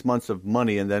 6 months of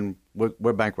money and then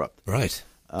we're bankrupt. Right.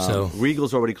 So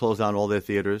Regal's already closed down all their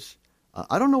theaters.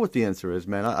 I don't know what the answer is,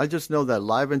 man. I just know that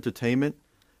live entertainment,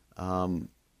 they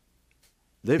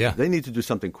need to do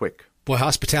something quick. Boy,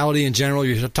 hospitality in general,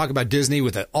 you talk about Disney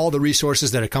with all the resources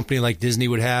that a company like Disney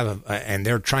would have, and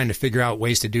they're trying to figure out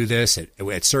ways to do this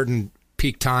at certain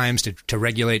peak times to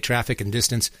regulate traffic and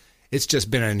distance. It's just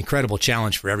been an incredible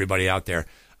challenge for everybody out there.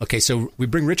 Okay, so we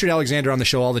bring Richard Alexander on the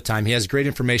show all the time. He has great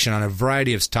information on a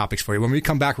variety of topics for you. When we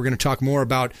come back, we're going to talk more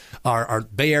about our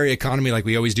Bay Area economy like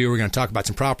we always do. We're going to talk about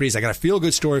some properties. I got a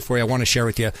feel-good story for you I want to share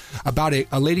with you about a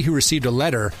lady who received a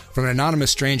letter from an anonymous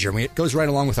stranger. I mean, it goes right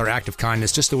along with our act of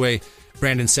kindness, just the way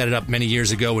Brandon set it up many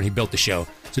years ago when he built the show.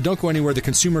 So don't go anywhere. The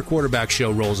Consumer Quarterback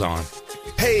Show rolls on.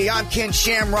 Hey, I'm Ken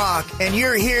Shamrock, and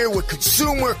you're here with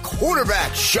Consumer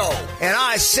Quarterback Show. And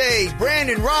I say,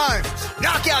 Brandon Rhymes,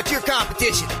 knock out your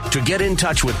competition. To get in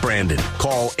touch with Brandon,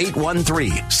 call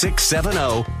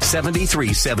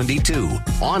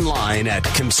 813-670-7372. Online at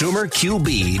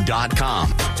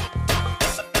consumerqb.com.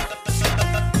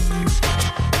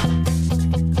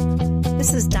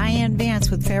 This is Diane Vance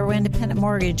with Fairway Independent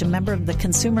Mortgage, a member of the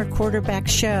Consumer Quarterback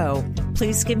Show.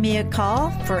 Please give me a call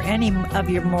for any of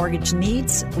your mortgage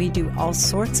needs. We do all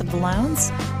sorts of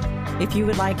loans. If you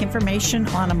would like information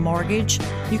on a mortgage,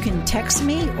 you can text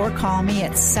me or call me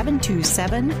at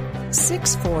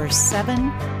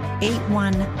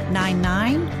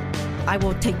 727-647-8199. I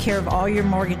will take care of all your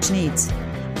mortgage needs.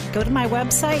 Go to my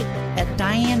website at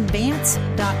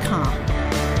dianevance.com.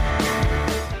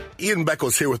 Ian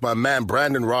Beckles here with my man,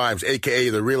 Brandon Rhymes, a.k.a.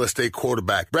 the real estate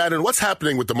quarterback. Brandon, what's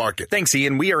happening with the market? Thanks,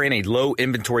 Ian. We are in a low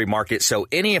inventory market, so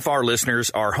any of our listeners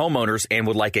are homeowners and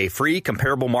would like a free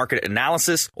comparable market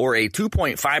analysis or a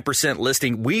 2.5%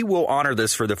 listing, we will honor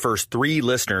this for the first 3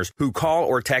 listeners who call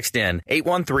or text in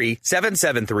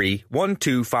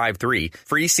 813-773-1253.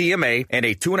 Free CMA and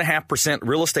a 2.5%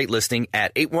 real estate listing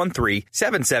at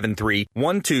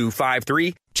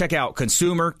 813-773-1253. Check out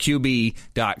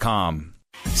consumerqb.com.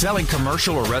 Selling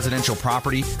commercial or residential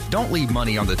property? Don't leave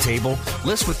money on the table.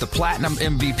 List with the Platinum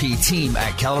MVP team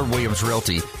at Keller Williams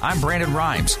Realty. I'm Brandon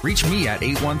Rhymes. Reach me at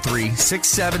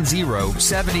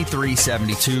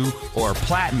 813-670-7372 or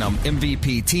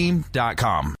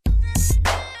platinummvpteam.com.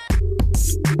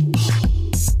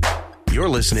 You're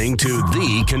listening to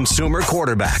the Consumer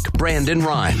Quarterback, Brandon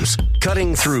Rhymes,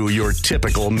 cutting through your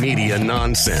typical media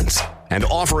nonsense and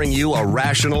offering you a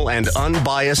rational and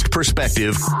unbiased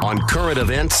perspective on current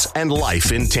events and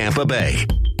life in Tampa Bay.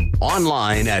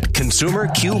 Online at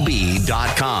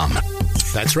consumerqb.com.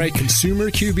 That's right,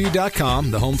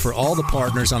 consumerqb.com, the home for all the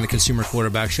partners on the Consumer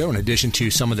Quarterback Show, in addition to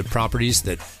some of the properties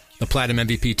that the Platinum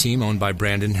MVP team owned by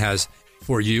Brandon has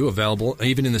for you available,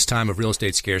 even in this time of real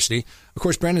estate scarcity. Of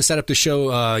course, Brandon set up the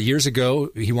show years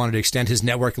ago. He wanted to extend his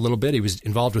network a little bit. He was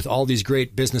involved with all these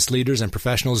great business leaders and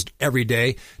professionals every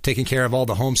day, taking care of all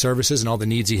the home services and all the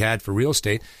needs he had for real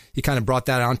estate. He kind of brought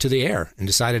that onto the air and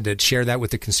decided to share that with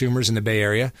the consumers in the Bay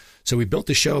Area. So we built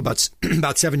the show about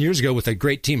 7 years ago with a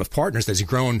great team of partners that's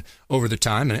grown over the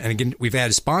time. And again, we've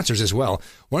added sponsors as well.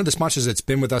 One of the sponsors that's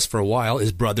been with us for a while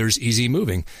is Brothers Easy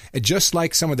Moving. And just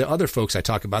like some of the other folks I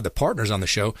talk about, the partners on the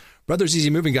show, Brothers Easy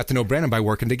Moving got to know Brandon by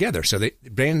working together. So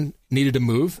Brandon needed to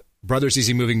move. Brothers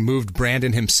Easy Moving moved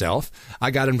Brandon himself.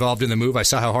 I got involved in the move. I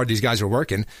saw how hard these guys were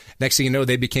working. Next thing you know,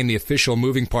 they became the official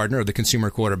moving partner of the Consumer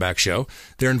Quarterback Show.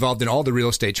 They're involved in all the real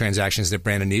estate transactions that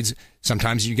Brandon needs.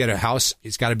 Sometimes you get a house,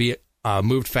 it's got to be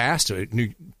moved fast.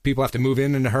 People have to move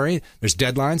in a hurry. There's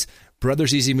deadlines.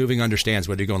 Brothers Easy Moving understands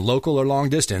whether you're going local or long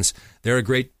distance. They're a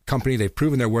great company. They've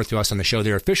proven their worth to us on the show.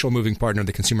 They're official moving partner of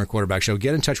the Consumer Quarterback Show.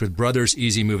 Get in touch with Brothers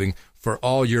Easy Moving for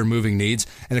all your moving needs.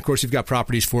 And, of course, we've got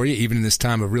properties for you, even in this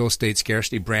time of real estate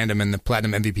scarcity. Brandon and the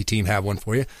Platinum MVP team have one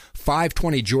for you.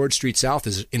 520 George Street South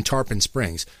is in Tarpon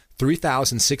Springs.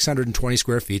 3,620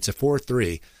 square feet. It's a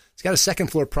 4-3. It's got a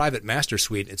second-floor private master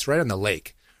suite. It's right on the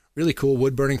lake. Really cool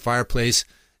wood-burning fireplace,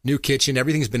 new kitchen.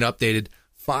 Everything's been updated.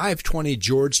 520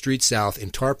 George Street South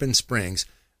in Tarpon Springs.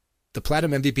 The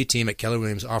Platinum MVP team at Keller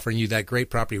Williams offering you that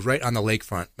great property right on the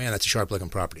lakefront. Man, that's a sharp-looking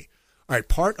property. All right,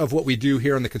 part of what we do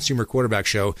here on the Consumer Quarterback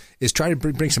Show is try to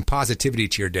bring some positivity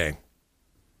to your day.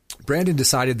 Brandon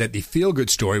decided that the feel-good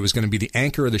story was going to be the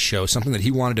anchor of the show, something that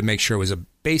he wanted to make sure was a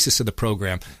basis of the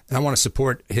program. And I want to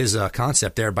support his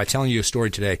concept there by telling you a story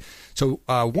today. So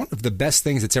one of the best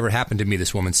things that's ever happened to me,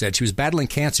 this woman said, she was battling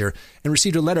cancer and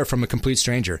received a letter from a complete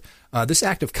stranger. This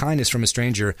act of kindness from a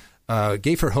stranger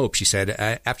gave her hope, she said,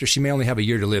 after she may only have a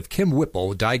year to live. Kim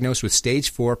Whipple, diagnosed with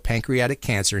stage 4 pancreatic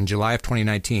cancer in July of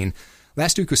 2019,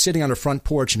 last week was sitting on her front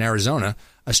porch in Arizona.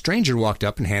 A stranger walked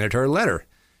up and handed her a letter.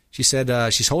 She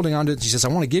said she's holding on to it. She says, I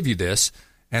want to give you this.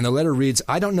 And the letter reads,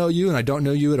 I don't know you and I don't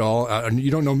know you at all.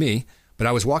 You don't know me, but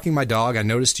I was walking my dog. I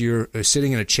noticed you're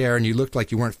sitting in a chair and you looked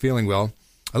like you weren't feeling well.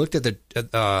 I looked at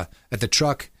the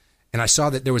truck and I saw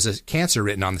that there was a cancer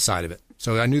written on the side of it.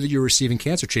 So I knew that you were receiving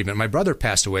cancer treatment. My brother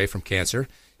passed away from cancer.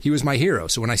 He was my hero.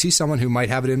 So when I see someone who might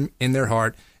have it in their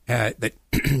heart, that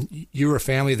you're a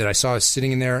family that I saw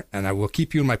sitting in there and I will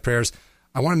keep you in my prayers,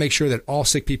 I want to make sure that all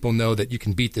sick people know that you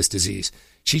can beat this disease.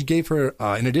 She gave her,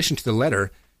 in addition to the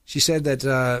letter, she said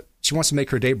that she wants to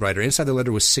make her day brighter. Inside the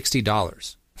letter was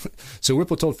 $60. So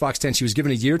Whipple told Fox 10 she was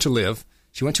given a year to live.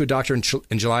 She went to a doctor in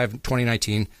July of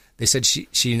 2019. They said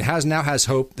she now has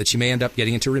hope that she may end up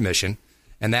getting into remission.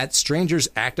 And that stranger's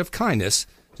act of kindness,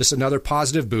 just another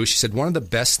positive boost. She said, one of the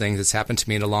best things that's happened to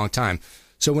me in a long time.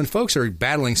 So when folks are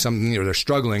battling something or they're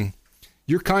struggling,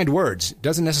 your kind words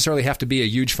doesn't necessarily have to be a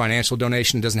huge financial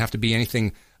donation. It doesn't have to be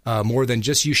anything more than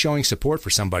just you showing support for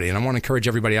somebody. And I want to encourage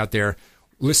everybody out there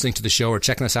listening to the show or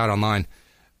checking us out online,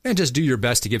 and just do your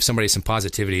best to give somebody some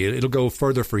positivity. It'll go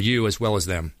further for you as well as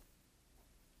them.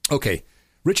 Okay,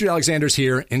 Richard Alexander's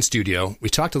here in studio. We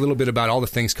talked a little bit about all the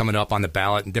things coming up on the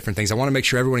ballot and different things. I want to make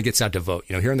sure everyone gets out to vote.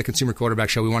 You know, here on the Consumer Quarterback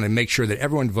Show, we want to make sure that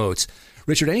everyone votes.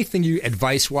 Richard, anything you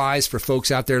advice-wise for folks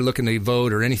out there looking to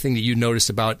vote, or anything that you noticed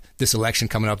about this election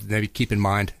coming up that maybe keep in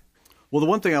mind? Well, the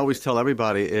one thing I always tell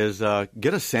everybody is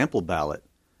get a sample ballot.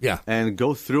 Yeah. And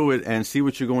go through it and see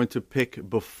what you're going to pick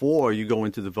before you go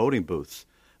into the voting booths.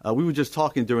 We were just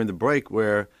talking during the break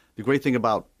where the great thing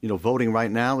about voting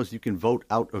right now is you can vote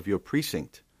out of your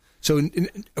precinct. So,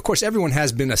 of course, everyone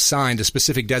has been assigned a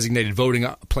specific designated voting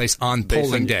place on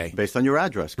polling day. Based on your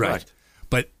address, correct. Right.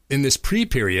 But in this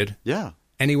pre-period,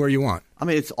 anywhere you want. I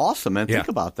mean, it's awesome, man. Think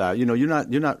about that. You're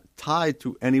not tied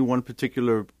to any one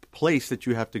particular place that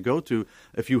you have to go to.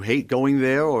 If you hate going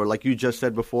there, or like you just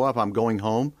said before, if I'm going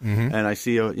home and I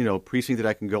see a precinct that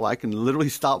I can go, I can literally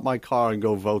stop my car and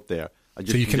go vote there.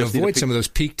 So you can avoid some of those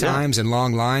peak times and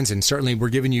long lines, and certainly we're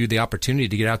giving you the opportunity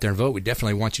to get out there and vote. We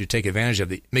definitely want you to take advantage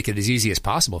of it, make it as easy as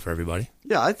possible for everybody.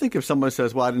 Yeah, I think if someone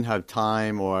says, well, I didn't have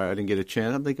time or I didn't get a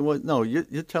chance, I'm thinking, well, no,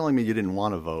 you're telling me you didn't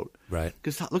want to vote. Right.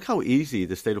 Because look how easy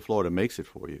the state of Florida makes it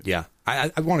for you. Yeah.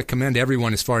 I want to commend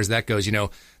everyone as far as that goes.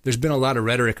 There's been a lot of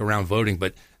rhetoric around voting,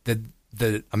 but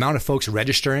the amount of folks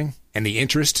registering and the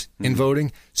interest in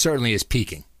voting certainly is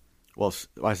peaking. Well,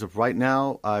 as of right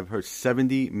now, I've heard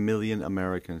 70 million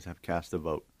Americans have cast a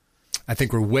vote. I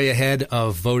think we're way ahead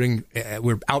of voting.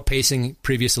 We're outpacing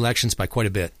previous elections by quite a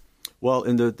bit. Well,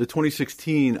 in the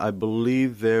 2016, I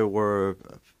believe there were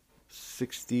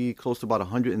 60, close to about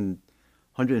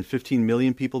 115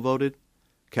 million people voted,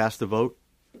 cast a vote,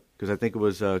 because I think it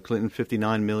was Clinton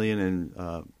 59 million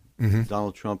and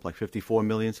Donald Trump like 54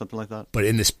 million, something like that. But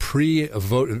in this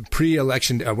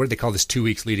pre-election, what do they call this 2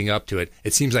 weeks leading up to it?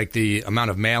 It seems like the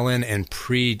amount of mail-in and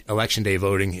pre-election day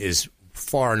voting is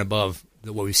far and above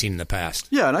what we've seen in the past.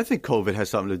 Yeah, and I think COVID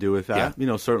has something to do with that.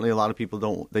 Yeah. Certainly a lot of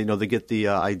people they get the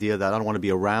idea that I don't want to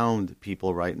be around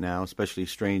people right now, especially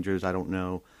strangers I don't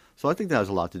know. So I think that has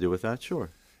a lot to do with that, sure.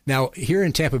 Now, here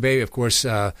in Tampa Bay, of course,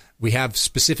 we have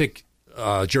specific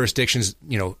jurisdictions.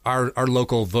 Our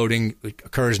local voting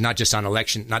occurs not just on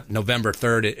election, not November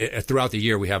 3rd. Throughout the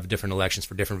year, we have different elections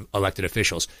for different elected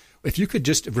officials. If you could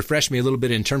just refresh me a little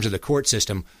bit in terms of the court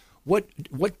system, what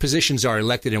positions are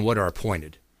elected and what are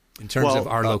appointed in terms of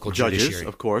our local judges, judiciary?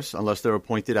 Of course, unless they're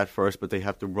appointed at first, but they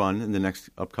have to run in the next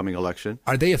upcoming election.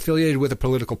 Are they affiliated with a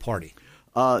political party?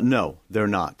 No, they're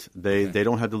not. They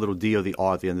don't have the little D or the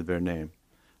R at the end of their name.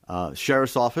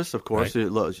 Sheriff's office, of course.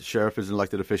 Right. Sheriff is an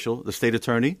elected official. The state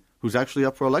attorney, who's actually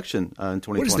up for election in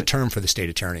 2020. What is the term for the state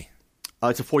attorney?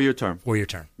 It's a 4-year term. 4-year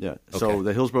term. Yeah. Okay. So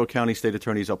the Hillsborough County state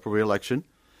attorney is up for re-election.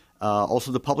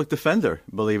 Also, the public defender,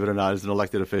 believe it or not, is an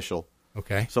elected official.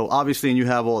 Okay. So obviously, and you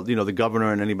have all the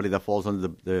governor and anybody that falls under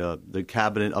the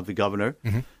cabinet of the governor.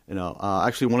 Mm-hmm.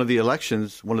 Actually, one of the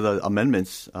elections, one of the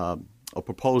amendments, a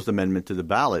proposed amendment to the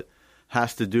ballot,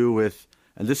 has to do with,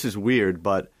 and this is weird,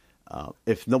 but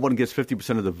if no one gets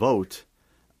 50% of the vote,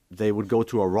 they would go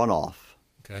to a runoff.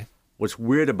 Okay. What's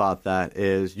weird about that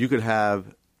is you could have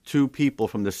two people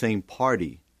from the same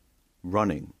party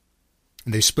running.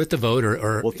 And they split the vote,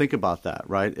 or well, think about that,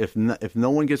 right? If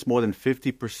no one gets more than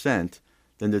 50%,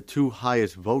 then the two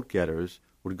highest vote getters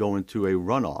would go into a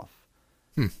runoff.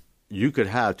 You could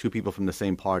have two people from the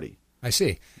same party. I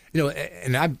see.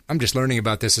 And I'm just learning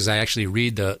about this as I actually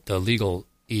read the legal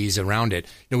ease around it.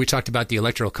 We talked about the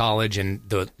Electoral College and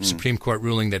the Supreme Court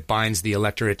ruling that binds the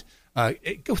electorate.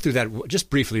 Go through that just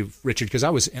briefly, Richard, because I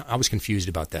was confused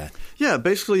about that. Yeah,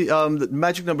 basically, the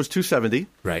magic number is 270,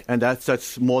 right? And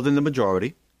that's more than the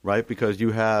majority, right? Because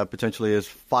you have potentially as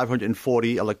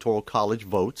 540 Electoral College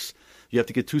votes. You have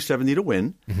to get 270 to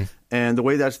win, and the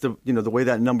way the way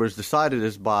that number is decided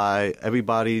is by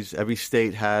every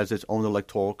state has its own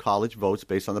Electoral College votes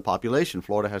based on the population.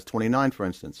 Florida has 29, for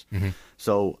instance.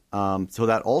 So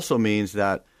that also means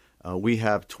that we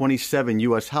have 27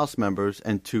 U.S. House members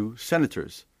and 2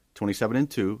 senators. 27 and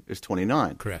 2 is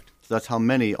 29. Correct. So that's how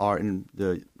many are in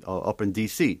the up in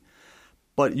D.C.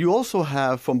 But you also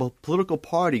have, from a political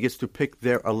party, gets to pick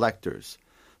their electors.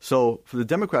 So for the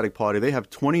Democratic Party, they have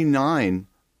 29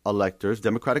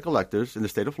 Democratic electors in the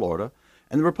state of Florida,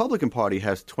 and the Republican Party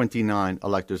has 29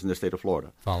 electors in the state of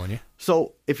Florida. Following you.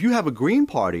 So if you have a Green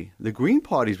Party, the Green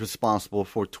Party is responsible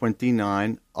for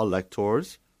 29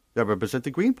 electors that represent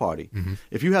the Green Party.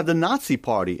 If you have the Nazi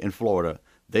Party in Florida,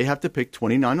 they have to pick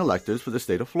 29 electors for the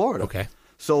state of Florida. Okay.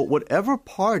 So whatever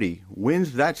party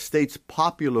wins that state's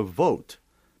popular vote,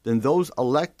 then those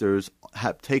electors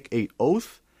take an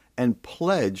oath and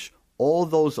pledge all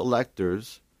those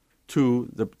electors to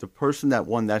the person that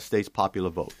won that state's popular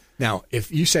vote. Now,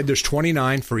 if you said there's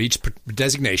 29 for each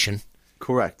designation.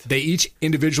 Correct. They each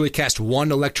individually cast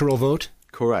one electoral vote?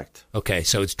 Correct. Okay,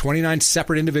 so it's 29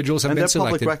 separate individuals have been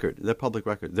selected. They're public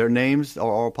record. Their names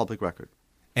are all public record.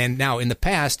 And now, in the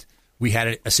past, we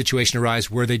had a situation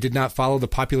arise where they did not follow the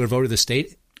popular vote of the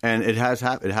state? And it has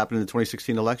happened. It happened in the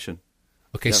 2016 election.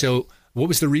 Okay, yes. So what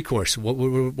was the recourse?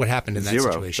 What happened in that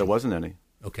situation? There wasn't any.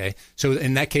 Okay, so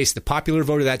in that case, the popular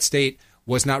vote of that state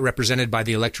was not represented by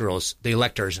the electors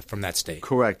from that state.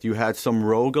 Correct. You had some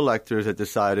rogue electors that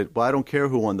decided, well, I don't care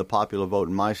who won the popular vote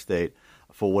in my state.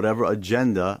 For whatever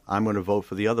agenda, I'm going to vote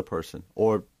for the other person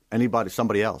or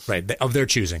somebody else. Right, of their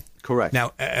choosing. Correct.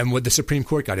 Now, and would the Supreme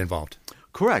Court got involved?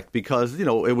 Correct, because, it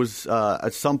was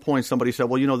at some point somebody said,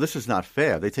 well, this is not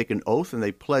fair. They take an oath and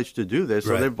they pledge to do this,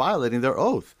 so they're violating their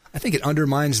oath. I think it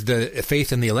undermines the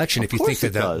faith in the election if you think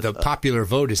that the popular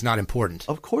vote is not important.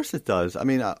 Of course it does. I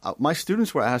mean, my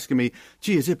students were asking me,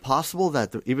 gee, is it possible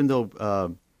that even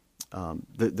though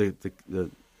the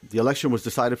election was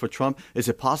decided for Trump, is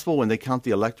it possible when they count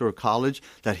the Electoral College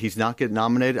that he's not getting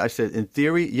nominated? I said, in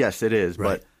theory, yes, it is,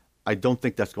 but I don't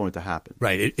think that's going to happen.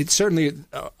 Right. It certainly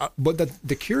but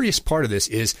the curious part of this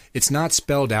is it's not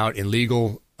spelled out in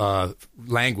legal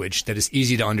language that is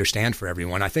easy to understand for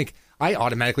everyone. I think I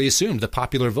automatically assumed the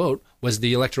popular vote was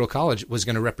the Electoral College was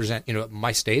going to represent,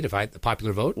 my state if I had the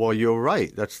popular vote. Well, you're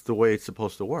right. That's the way it's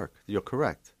supposed to work. You're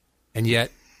correct. And yet,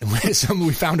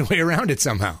 we found a way around it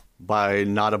somehow. By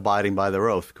not abiding by their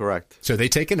oath, correct. So they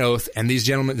take an oath, and these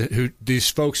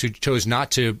folks who chose not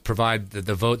to provide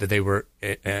the vote that they were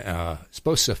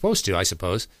supposed to, I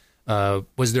suppose,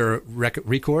 was there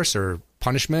recourse or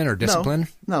punishment or discipline?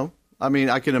 No. I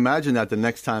mean, I can imagine that the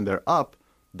next time they're up,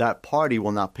 that party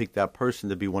will not pick that person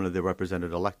to be one of their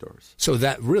represented electors. So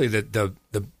that really the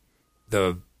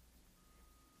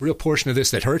real portion of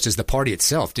this that hurts is the party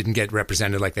itself didn't get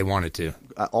represented like they wanted to.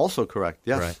 Also correct.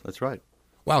 Yes, That's right.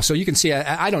 Wow, so you can see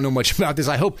I don't know much about this.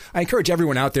 I encourage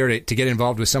everyone out there to get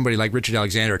involved with somebody like Richard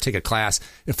Alexander or take a class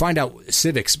and find out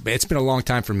civics. It's been a long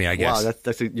time for me, I guess. Wow,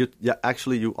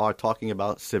 actually, you are talking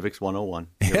about Civics 101.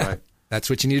 You're right. That's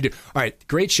what you need to do. All right,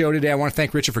 great show today. I want to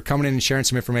thank Richard for coming in and sharing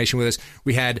some information with us.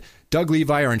 We had Doug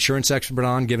Levi, our insurance expert,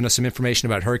 on, giving us some information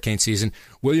about hurricane season.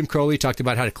 William Crowley talked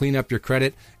about how to clean up your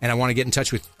credit, and I want to get in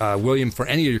touch with William for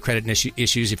any of your credit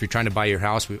issues. If you're trying to buy your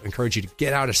house, we encourage you to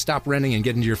get out, stop renting, and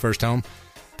get into your first home.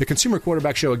 The Consumer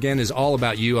Quarterback Show, again, is all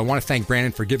about you. I want to thank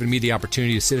Brandon for giving me the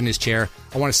opportunity to sit in his chair.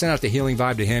 I want to send out the healing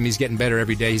vibe to him. He's getting better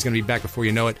every day. He's going to be back before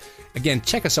you know it. Again,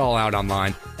 check us all out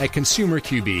online at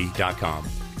consumerqb.com.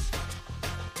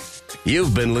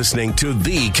 You've been listening to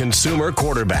The Consumer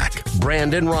Quarterback,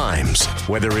 Brandon Rhymes.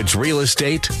 Whether it's real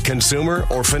estate, consumer,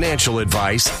 or financial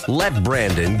advice, let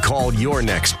Brandon call your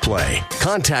next play.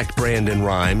 Contact Brandon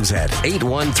Rhymes at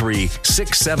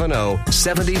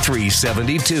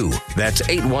 813-670-7372. That's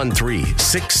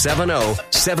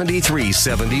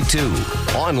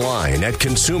 813-670-7372. Online at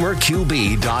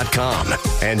consumerqb.com.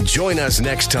 And join us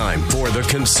next time for The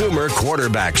Consumer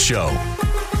Quarterback Show.